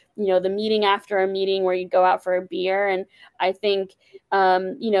 the, you know, the meeting after a meeting where you go out for a beer. And I think,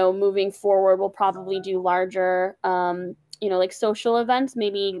 you know, moving forward, we'll probably do larger, you know, like social events,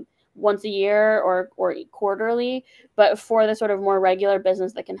 maybe once a year or quarterly. But for the sort of more regular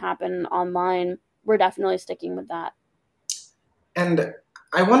business that can happen online, we're definitely sticking with that. And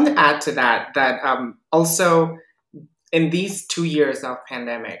I want to add to that also in these 2 years of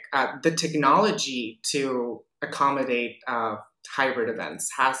pandemic, the technology to accommodate hybrid events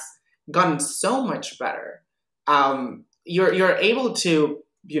has gotten so much better. You're able to,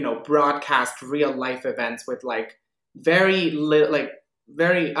 you know, broadcast real life events with like very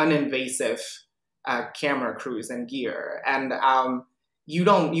uninvasive camera crews and gear, and you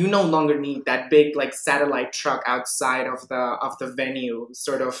no longer need that big like satellite truck outside of the venue,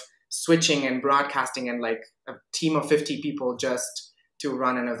 sort of switching and broadcasting, and like a team of 50 people just to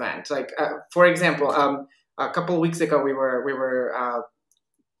run an event. Like for example, a couple of weeks ago we were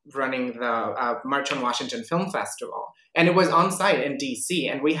running the March on Washington Film Festival, and it was on site in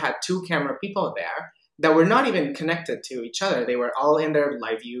DC, and we had 2 camera people there that were not even connected to each other. They were all in their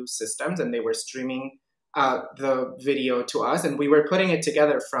live view systems, and they were streaming the video to us, and we were putting it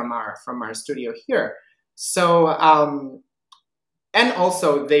together from our studio here. So and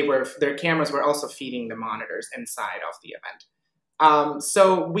also their cameras were also feeding the monitors inside of the event.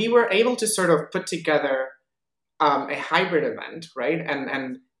 So we were able to sort of put together a hybrid event, right,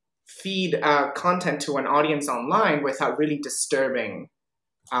 and feed content to an audience online without really disturbing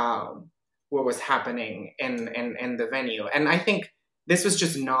what was happening in the venue. And I think this was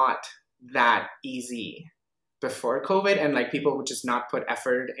just not that easy before COVID, and like people would just not put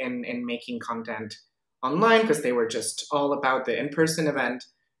effort in making content online because they were just all about the in-person event.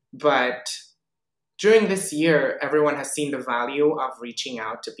 But during this year, everyone has seen the value of reaching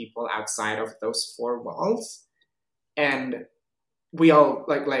out to people outside of those 4 walls. And we all,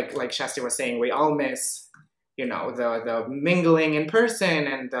 like Shasti was saying, we all miss, you know, the mingling in person,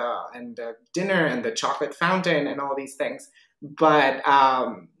 and the dinner and the chocolate fountain and all these things. But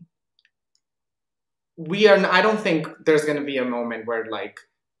I don't think there's going to be a moment where like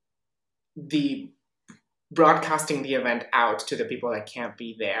the broadcasting the event out to the people that can't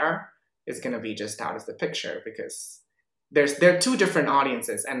be there is going to be just out of the picture, because there are 2 different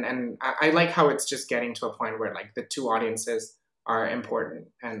audiences, and I like how it's just getting to a point where like the 2 audiences are important,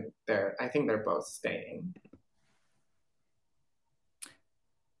 and I think they're both staying.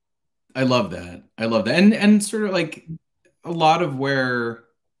 I love that. And sort of like a lot of where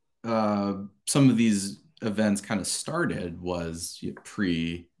some of these events kind of started was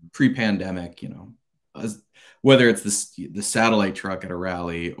pre-pandemic, you know, whether it's the satellite truck at a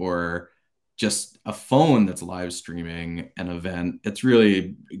rally or just a phone that's live streaming an event. It's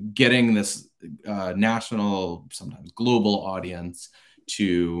really getting this national, sometimes global audience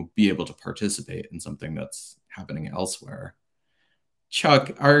to be able to participate in something that's happening elsewhere.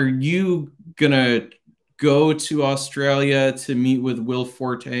 Chuck, are you gonna go to Australia to meet with Will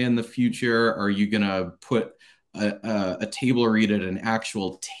Forte in the future? Are you gonna put a table read at an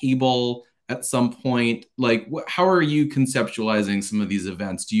actual table at some point? Like, how are you conceptualizing some of these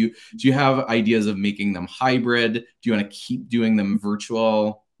events? Do you have ideas of making them hybrid? Do you want to keep doing them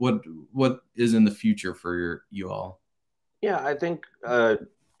virtual? What is in the future for you all? Yeah, I think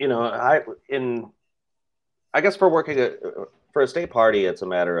you know, I guess for working for a state party, it's a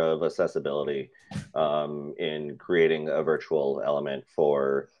matter of accessibility in creating a virtual element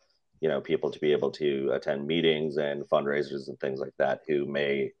for, you know, people to be able to attend meetings and fundraisers and things like that who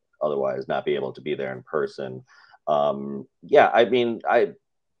may otherwise not be able to be there in person. Yeah, I mean, I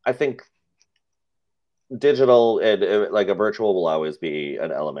think digital and like a virtual will always be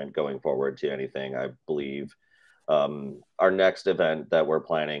an element going forward to anything, I believe. Our next event that we're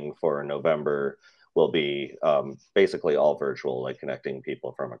planning for November will be basically all virtual, like connecting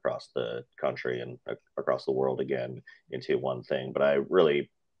people from across the country and across the world again into one thing. But I really,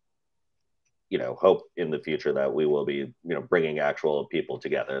 you know, hope in the future that we will be, you know, bringing actual people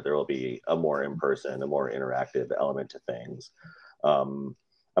together. There will be a more in-person, a more interactive element to things.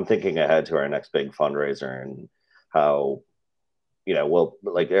 I'm thinking ahead to our next big fundraiser and how, you know, we'll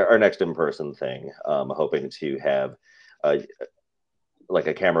like our next in-person thing, hoping to have like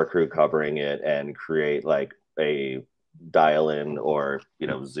a camera crew covering it and create like a dial-in or, you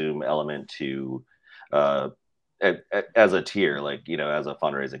know, Zoom element to as a tier, like, you know, as a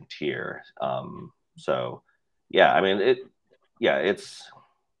fundraising tier. So yeah, I mean, it's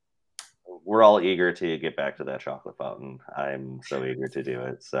we're all eager to get back to that chocolate fountain. I'm so eager to do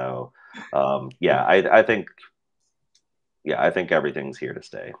it. So, yeah, I think everything's here to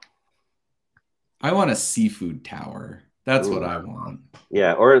stay. I want a seafood tower. That's Ooh. what I want.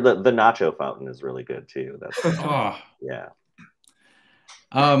 Yeah, or the nacho fountain is really good too. That's Oh. yeah.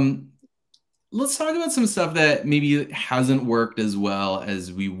 Let's talk about some stuff that maybe hasn't worked as well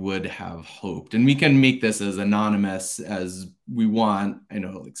as we would have hoped. And we can make this as anonymous as we want. I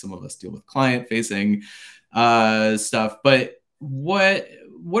know like some of us deal with client-facing stuff, but what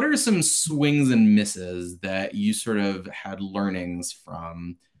are some swings and misses that you sort of had learnings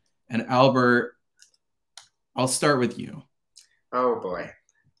from? And Albert, I'll start with you. Oh boy.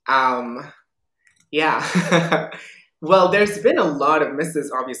 Yeah. Well, there's been a lot of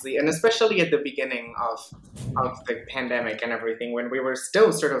misses, obviously, and especially at the beginning of the pandemic and everything, when we were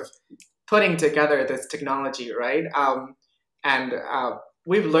still sort of putting together this technology, right? And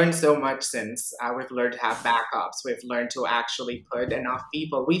we've learned so much since. We've learned to have backups. We've learned to actually put enough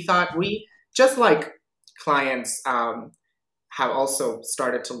people. We thought just like clients have also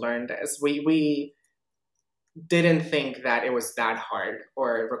started to learn this. We didn't think that it was that hard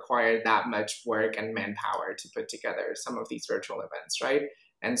or required that much work and manpower to put together some of these virtual events, right?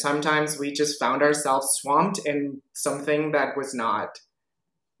 And sometimes we just found ourselves swamped in something that was not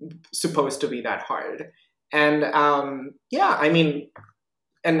supposed to be that hard. And yeah, I mean,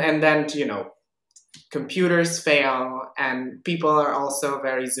 and then, you know, computers fail and people are also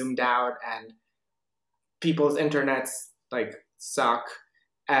very zoomed out and people's internets like suck.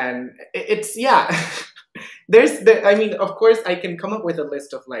 And it's, yeah. I mean, of course, I can come up with a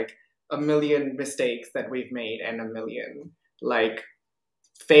list of like a million mistakes that we've made and a million like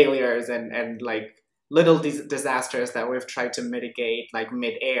failures and like little disasters that we've tried to mitigate like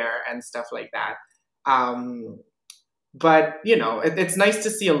mid-air and stuff like that. But you know, it's nice to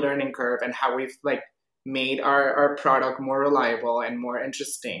see a learning curve and how we've like made our product more reliable and more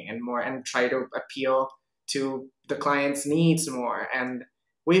interesting and try to appeal to the client's needs more. And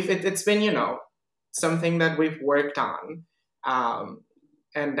it's been, you know, something that we've worked on,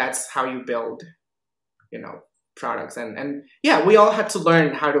 and that's how you build, you know, products. And yeah, we all had to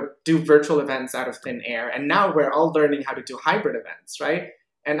learn how to do virtual events out of thin air, and now we're all learning how to do hybrid events, right?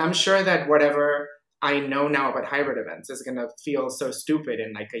 And I'm sure that whatever I know now about hybrid events is going to feel so stupid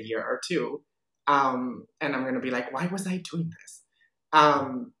in like a year or two, and I'm going to be like, why was I doing this?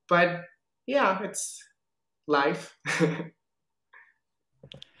 But yeah, it's life.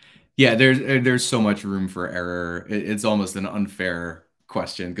 Yeah, there's so much room for error. It's almost an unfair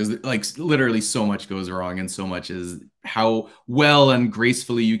question because like literally so much goes wrong and so much is how well and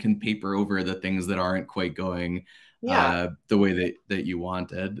gracefully you can paper over the things that aren't quite going the way that you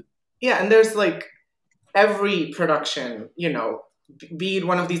wanted. Yeah, and there's like every production, you know, be it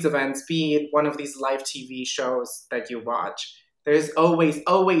one of these events, be it one of these live TV shows that you watch, there's always,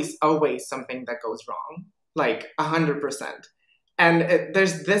 always, always something that goes wrong, like 100%. And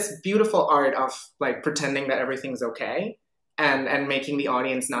there's this beautiful art of like pretending that everything's okay and making the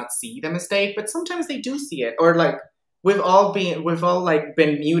audience not see the mistake, but sometimes they do see it. Or like we've all like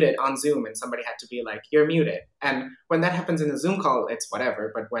been muted on Zoom and somebody had to be like, you're muted. And when that happens in a Zoom call, it's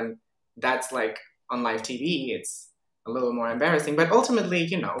whatever. But when that's like on live TV, it's a little more embarrassing. But ultimately,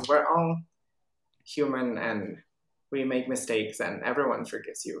 you know, we're all human and we make mistakes and everyone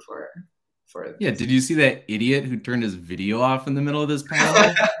forgives you for yeah. Did you see that idiot who turned his video off in the middle of this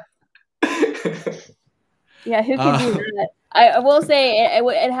panel? Yeah, who could do that? I will say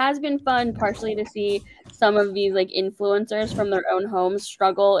it has been fun partially to see some of these like influencers from their own homes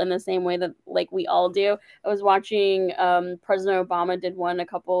struggle in the same way that like we all do. I was watching President Obama did one a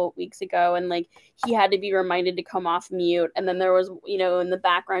couple weeks ago and like he had to be reminded to come off mute, and then there was, you know, in the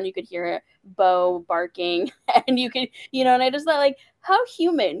background you could hear Bo barking and you could, you know, and I just thought like how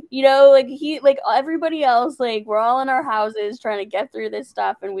human, you know, like he like everybody else, like we're all in our houses trying to get through this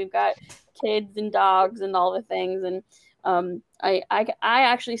stuff and we've got kids and dogs and all the things. And I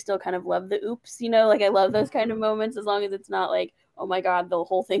actually still kind of love the oops, you know, like I love those kind of moments as long as it's not like, oh my God, the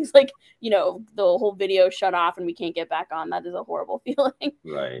whole thing's like, you know, the whole video shut off and we can't get back on. That is a horrible feeling.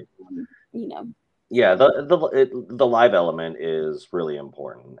 Right. You know. Yeah, the live element is really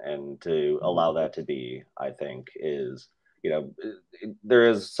important, and to allow that to be, I think, is, you know, there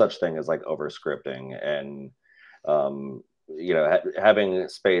is such thing as like over scripting and you know, having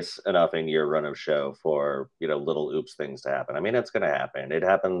space enough in your run of show for, you know, little oops things to happen. I mean, it's going to happen. It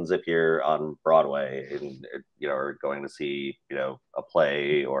happens if you're on Broadway and, you know, or going to see, you know, a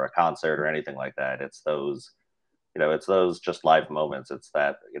play or a concert or anything like that. It's those, you know, it's those just live moments. It's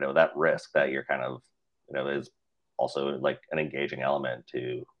that, you know, that risk that you're kind of, you know, is also like an engaging element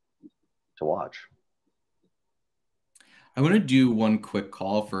to watch. I want to do one quick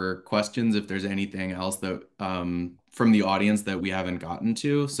call for questions if there's anything else that from the audience that we haven't gotten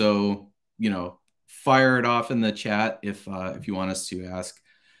to. So, fire it off in the chat if you want us to ask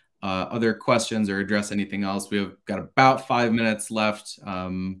other questions or address anything else. We have got about 5 minutes left,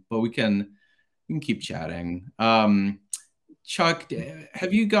 but we can keep chatting. Chuck,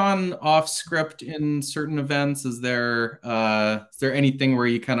 have you gone off script in certain events? Is there anything where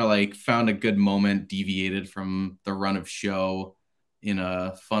you kind of like found a good moment, deviated from the run of show in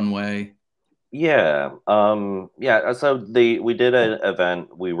a fun way? Yeah. So we did an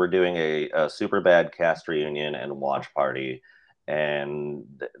event. We were doing a super bad cast reunion and watch party, and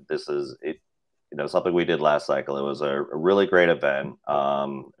this is it. Something we did last cycle. It was a really great event.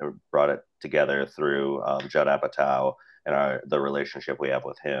 It brought it together through Judd Apatow and the relationship we have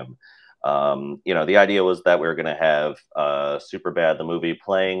with him. The idea was that we were going to have Superbad, the movie,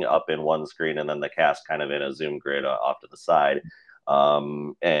 playing up in one screen, and then the cast kind of in a Zoom grid off to the side.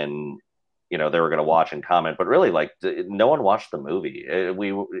 And they were going to watch and comment, but really, like, no one watched the movie. And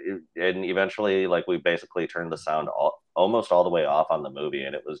eventually, like, we basically turned the sound almost all the way off on the movie,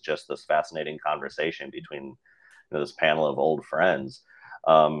 and it was just this fascinating conversation between this panel of old friends.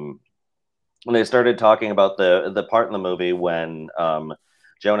 When they started talking about the part in the movie when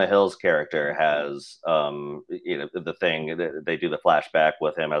Jonah Hill's character has the thing, they do the flashback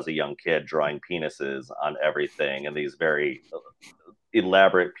with him as a young kid drawing penises on everything, and these very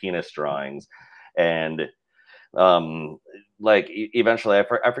elaborate penis drawings, and eventually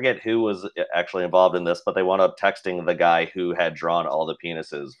I forget who was actually involved in this, but they wound up texting the guy who had drawn all the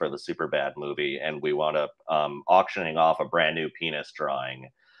penises for the Superbad movie, and we wound up auctioning off a brand new penis drawing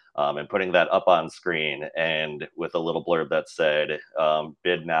and putting that up on screen, and with a little blurb that said,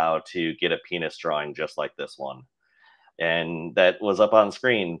 bid now to get a penis drawing just like this one. And that was up on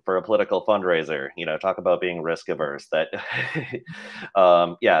screen for a political fundraiser. Talk about being risk averse. That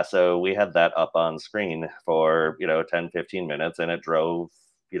so we had that up on screen for 10-15 minutes, and it drove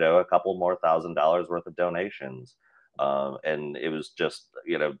a couple more $1,000s worth of donations. And it was just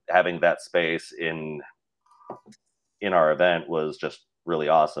having that space in our event was just really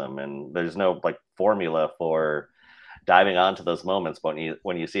awesome. And there's no formula for diving onto those moments, but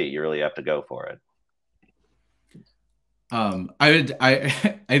when you see it, you really have to go for it. I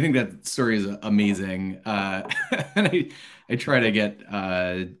think that story is amazing, and I try to get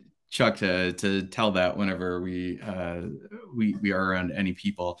Chuck to tell that whenever we are around any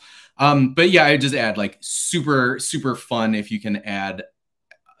people. But yeah, I just add super fun if you can add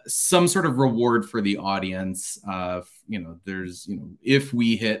some sort of reward for the audience. There's if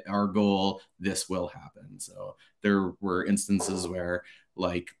we hit our goal, this will happen. So there were instances where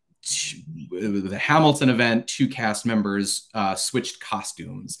the Hamilton event, 2 cast members switched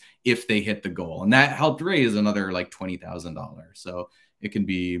costumes if they hit the goal, and that helped raise another $20,000. So it can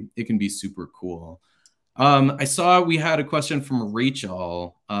be super cool. I saw we had a question from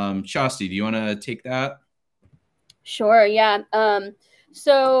Rachel. Shasti, do you want to take that? Sure. Yeah.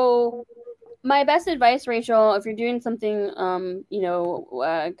 So my best advice, Rachel, if you're doing something, kind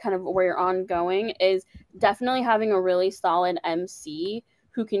of where you're ongoing, is definitely having a really solid MC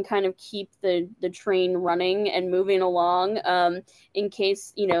who can kind of keep the train running and moving along, in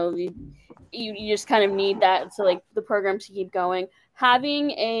case, you just kind of need that to the program to keep going.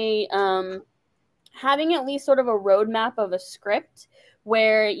 Having at least sort of a roadmap of a script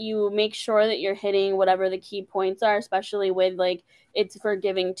where you make sure that you're hitting whatever the key points are, especially with it's for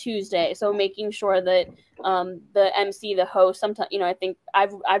Giving Tuesday. So making sure that the MC, the host, sometimes, I think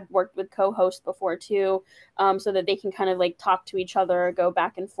I've worked with co-hosts before too, so that they can kind of talk to each other or go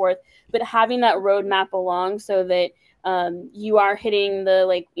back and forth, but having that roadmap along so that you are hitting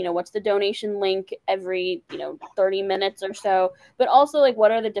the what's the donation link every 30 minutes or so, but also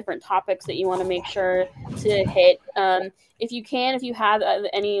what are the different topics that you want to make sure to hit. If you have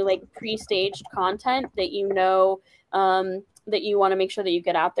any pre-staged content that that you want to make sure that you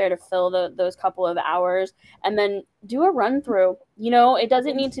get out there to fill those couple of hours, and then do a run through. It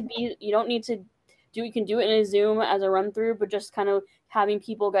doesn't need to be, you don't need to do, you can do it in a Zoom as a run through, but just kind of having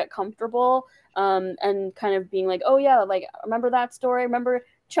people get comfortable, and kind of being oh yeah, remember that story? Remember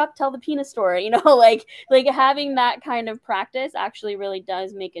Chuck tell the penis story? Having that kind of practice actually really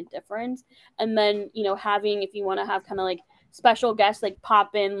does make a difference. And then, having, if you want to have kind of special guests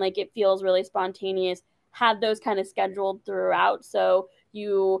pop in, it feels really spontaneous, have those kind of scheduled throughout, so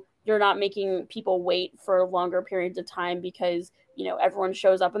you're not making people wait for longer periods of time because everyone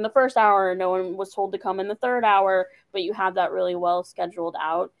shows up in the first hour, no one was told to come in the third hour, but you have that really well scheduled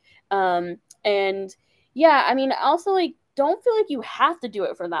out. And yeah, I mean, also don't feel like you have to do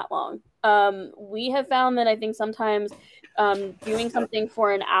it for that long. We have found that I think sometimes doing something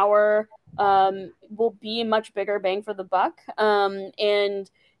for an hour will be a much bigger bang for the buck. And,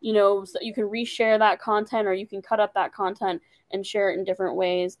 you know, so you can reshare that content, or you can cut up that content and share it in different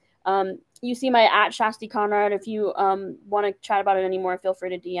ways. You see my at Shasti Conrad. If you want to chat about it anymore, feel free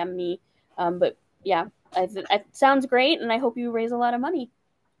to DM me. But yeah, it sounds great, and I hope you raise a lot of money.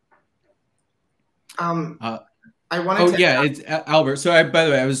 I wanted to. Yeah, it's Albert. So by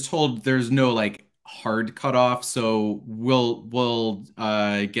the way, I was told there's no like hard cutoff. So we'll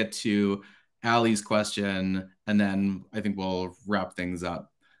get to Allie's question, and then I think we'll wrap things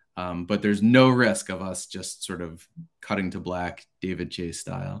up. But there's no risk of us just sort of cutting to black, David Chase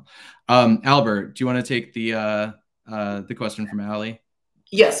style. Albert, do you want to take the question from Allie?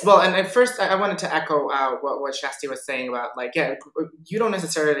 Yes, well, and at first I wanted to echo what Shasti was saying about, like, yeah, you don't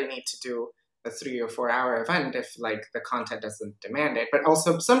necessarily need to do a 3 or 4 hour event if like the content doesn't demand it, but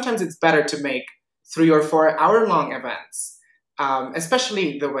also sometimes it's better to make 3 or 4 hour long events,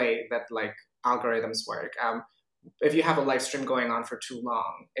 especially the way that like algorithms work. If you have a live stream going on for too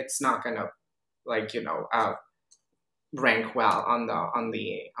long, it's not gonna like, you know, rank well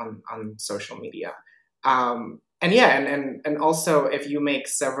on social media. And yeah, and also if you make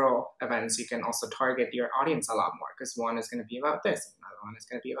several events, you can also target your audience a lot more, because one is going to be about this, and another one is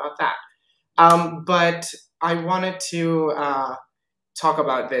going to be about that. But I wanted to talk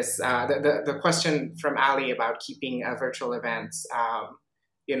about this, the question from Ali about keeping virtual events,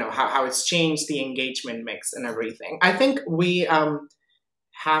 you know, how it's changed the engagement mix and everything. I think we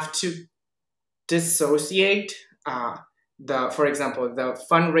have to dissociate for example, the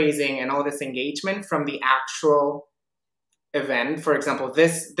fundraising and all this engagement from the actual event. For example,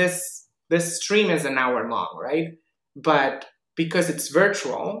 this stream is an hour long, right? But because it's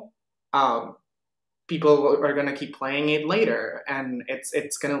virtual, people are going to keep playing it later, and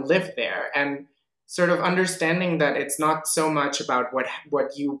it's going to live there. And sort of understanding that it's not so much about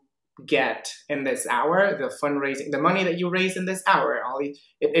what you get in this hour, the fundraising, the money that you raise in this hour.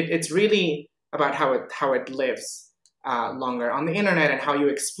 It's really about how it lives longer on the internet, and how you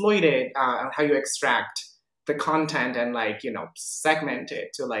exploit it, and how you extract the content and, like, you know, segment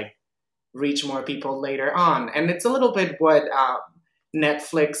it to like reach more people later on. And it's a little bit what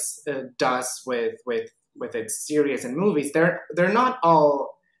Netflix does with its series and movies. They're not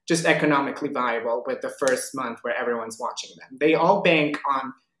all just economically viable with the first month where everyone's watching them. They all bank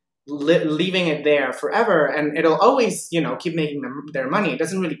on leaving it there forever, and it'll always, you know, keep making them their money. It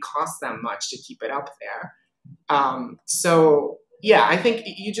doesn't really cost them much to keep it up there. So yeah, I think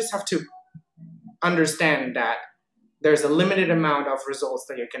you just have to understand that there's a limited amount of results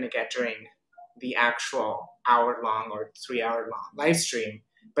that you're going to get during the actual hour-long or 3-hour-long live stream,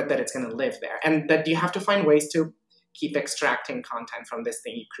 but that it's going to live there, and that you have to find ways to keep extracting content from this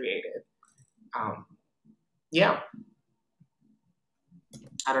thing you created. Yeah.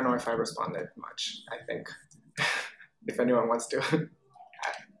 I don't know if I responded much, I think. If anyone wants to.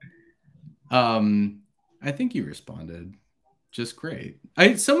 I think you responded just great.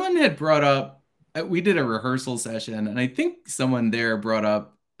 Someone had brought up, we did a rehearsal session, and I think someone there brought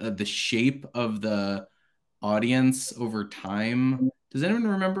up the shape of the audience over time. Does anyone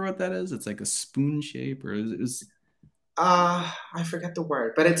remember what that is? It's like a spoon shape, or it was... I forget the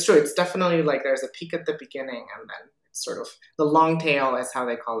word, but it's true. It's definitely like there's a peak at the beginning, and then it's sort of the long tail is how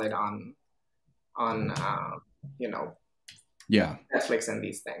they call it on you know, yeah, Netflix and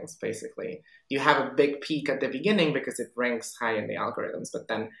these things. Basically, you have a big peak at the beginning because it ranks high in the algorithms, but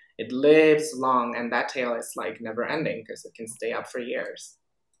then it lives long, and that tail is like never ending because it can stay up for years.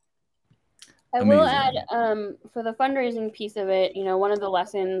 I will add, for the fundraising piece of it, you know, one of the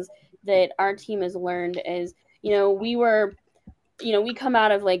lessons that our team has learned is, you know, we come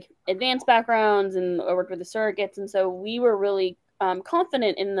out of like advanced backgrounds and worked with the surrogates, and so we were really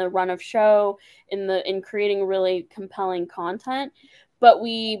confident in the run of show, in creating really compelling content, but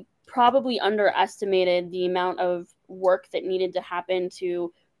we probably underestimated the amount of work that needed to happen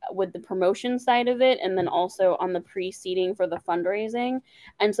with the promotion side of it, and then also on the pre-seeding for the fundraising.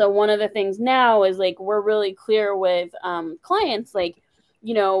 And so one of the things now is like we're really clear with clients, like,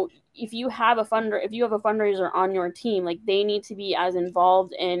 you know, if you have a fundraiser on your team, like they need to be as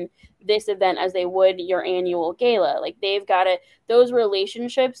involved in this event as they would your annual gala. Like they've got to, those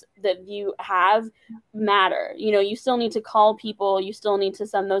relationships that you have matter. You know, you still need to call people, you still need to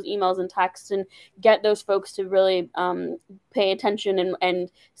send those emails and texts and get those folks to really pay attention and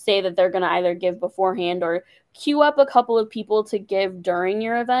say that they're going to either give beforehand or queue up a couple of people to give during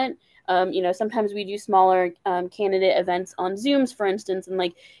your event. Sometimes we do smaller candidate events on Zooms, for instance, and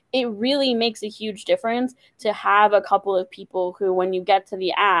like it really makes a huge difference to have a couple of people who, when you get to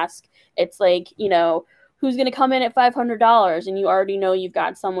the ask, it's like, who's going to come in at $500, and you already know you've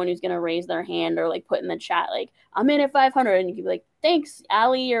got someone who's going to raise their hand or like put in the chat like, I'm in at 500, and you can be like, thanks,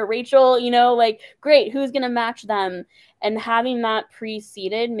 Allie or Rachel, like, great, who's going to match them? And having that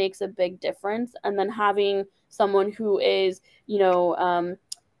preceded makes a big difference. And then having someone who is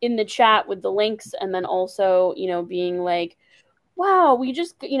in the chat with the links, and then also being like, wow, we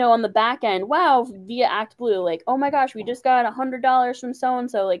just, on the back end, wow, via ActBlue, like, oh my gosh, we just got $100 from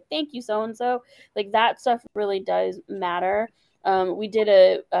so-and-so, like, thank you, so-and-so. Like, that stuff really does matter. We did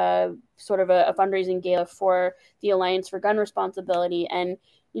a sort of a fundraising gala for the Alliance for Gun Responsibility, and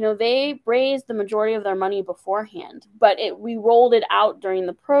they raised the majority of their money beforehand, but we rolled it out during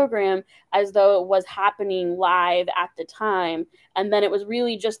the program as though it was happening live at the time. And then it was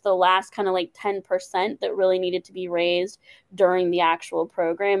really just the last kind of like 10% that really needed to be raised during the actual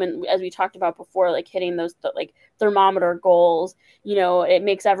program. And as we talked about before, like hitting those like thermometer goals, it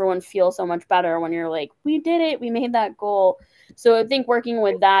makes everyone feel so much better when you're like, we did it, we made that goal. So I think working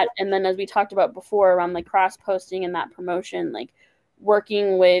with that, and then as we talked about before around like cross posting and that promotion, like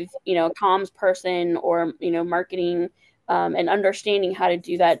working with comms person or marketing and understanding how to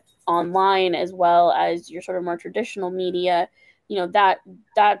do that online as well as your sort of more traditional media,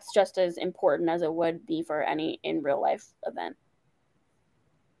 that's just as important as it would be for any in real life event.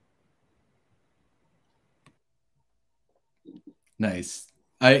 Nice.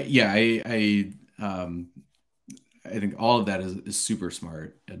 I think all of that is super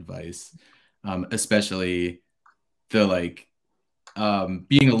smart advice, especially the like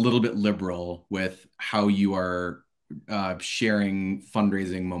being a little bit liberal with how you are sharing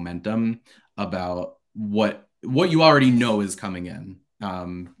fundraising momentum about what you already know is coming in,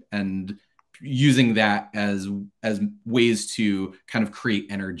 and using that as ways to kind of create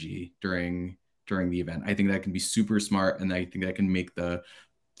energy during the event. I think that can be super smart, and I think that can make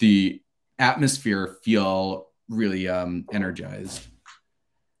the atmosphere feel really energized.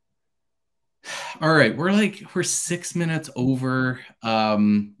 All right, we're 6 minutes over.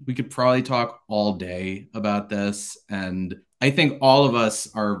 We could probably talk all day about this, and I think all of us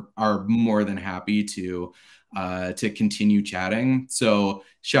are more than happy to continue chatting. So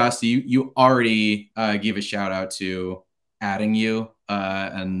Shasti, you already gave a shout out to adding you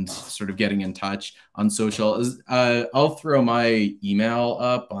and sort of getting in touch on social. I'll throw my email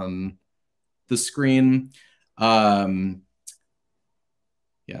up on the screen. Jordan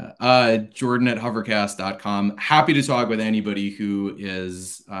at hovercast.com. Happy to talk with anybody who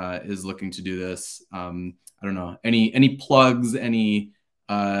is looking to do this. I don't know, any plugs, any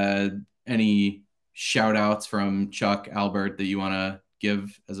shout outs from Chuck, Albert, that you want to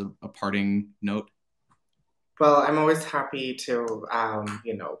give as a parting note? Well, I'm always happy to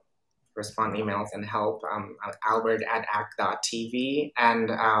respond emails and help. Albert at act.tv, and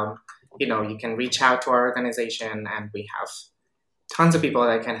you can reach out to our organization, and we have tons of people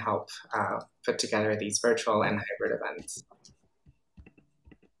that can help put together these virtual and hybrid events.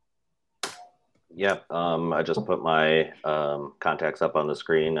 Yep, I just put my contacts up on the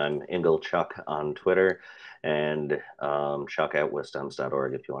screen. I'm Chuck on Twitter, and Chuck at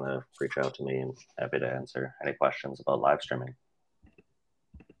wisdoms.org if you want to reach out to me. I'm happy to answer any questions about live streaming.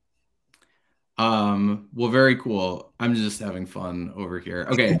 Well, very cool. I'm just having fun over here.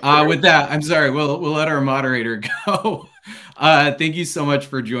 Okay. With that, I'm sorry. We'll let our moderator go. Thank you so much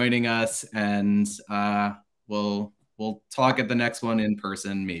for joining us, and we'll talk at the next one in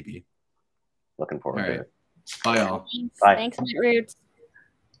person, maybe. Looking forward to it. Bye, all. Thanks, Netroots.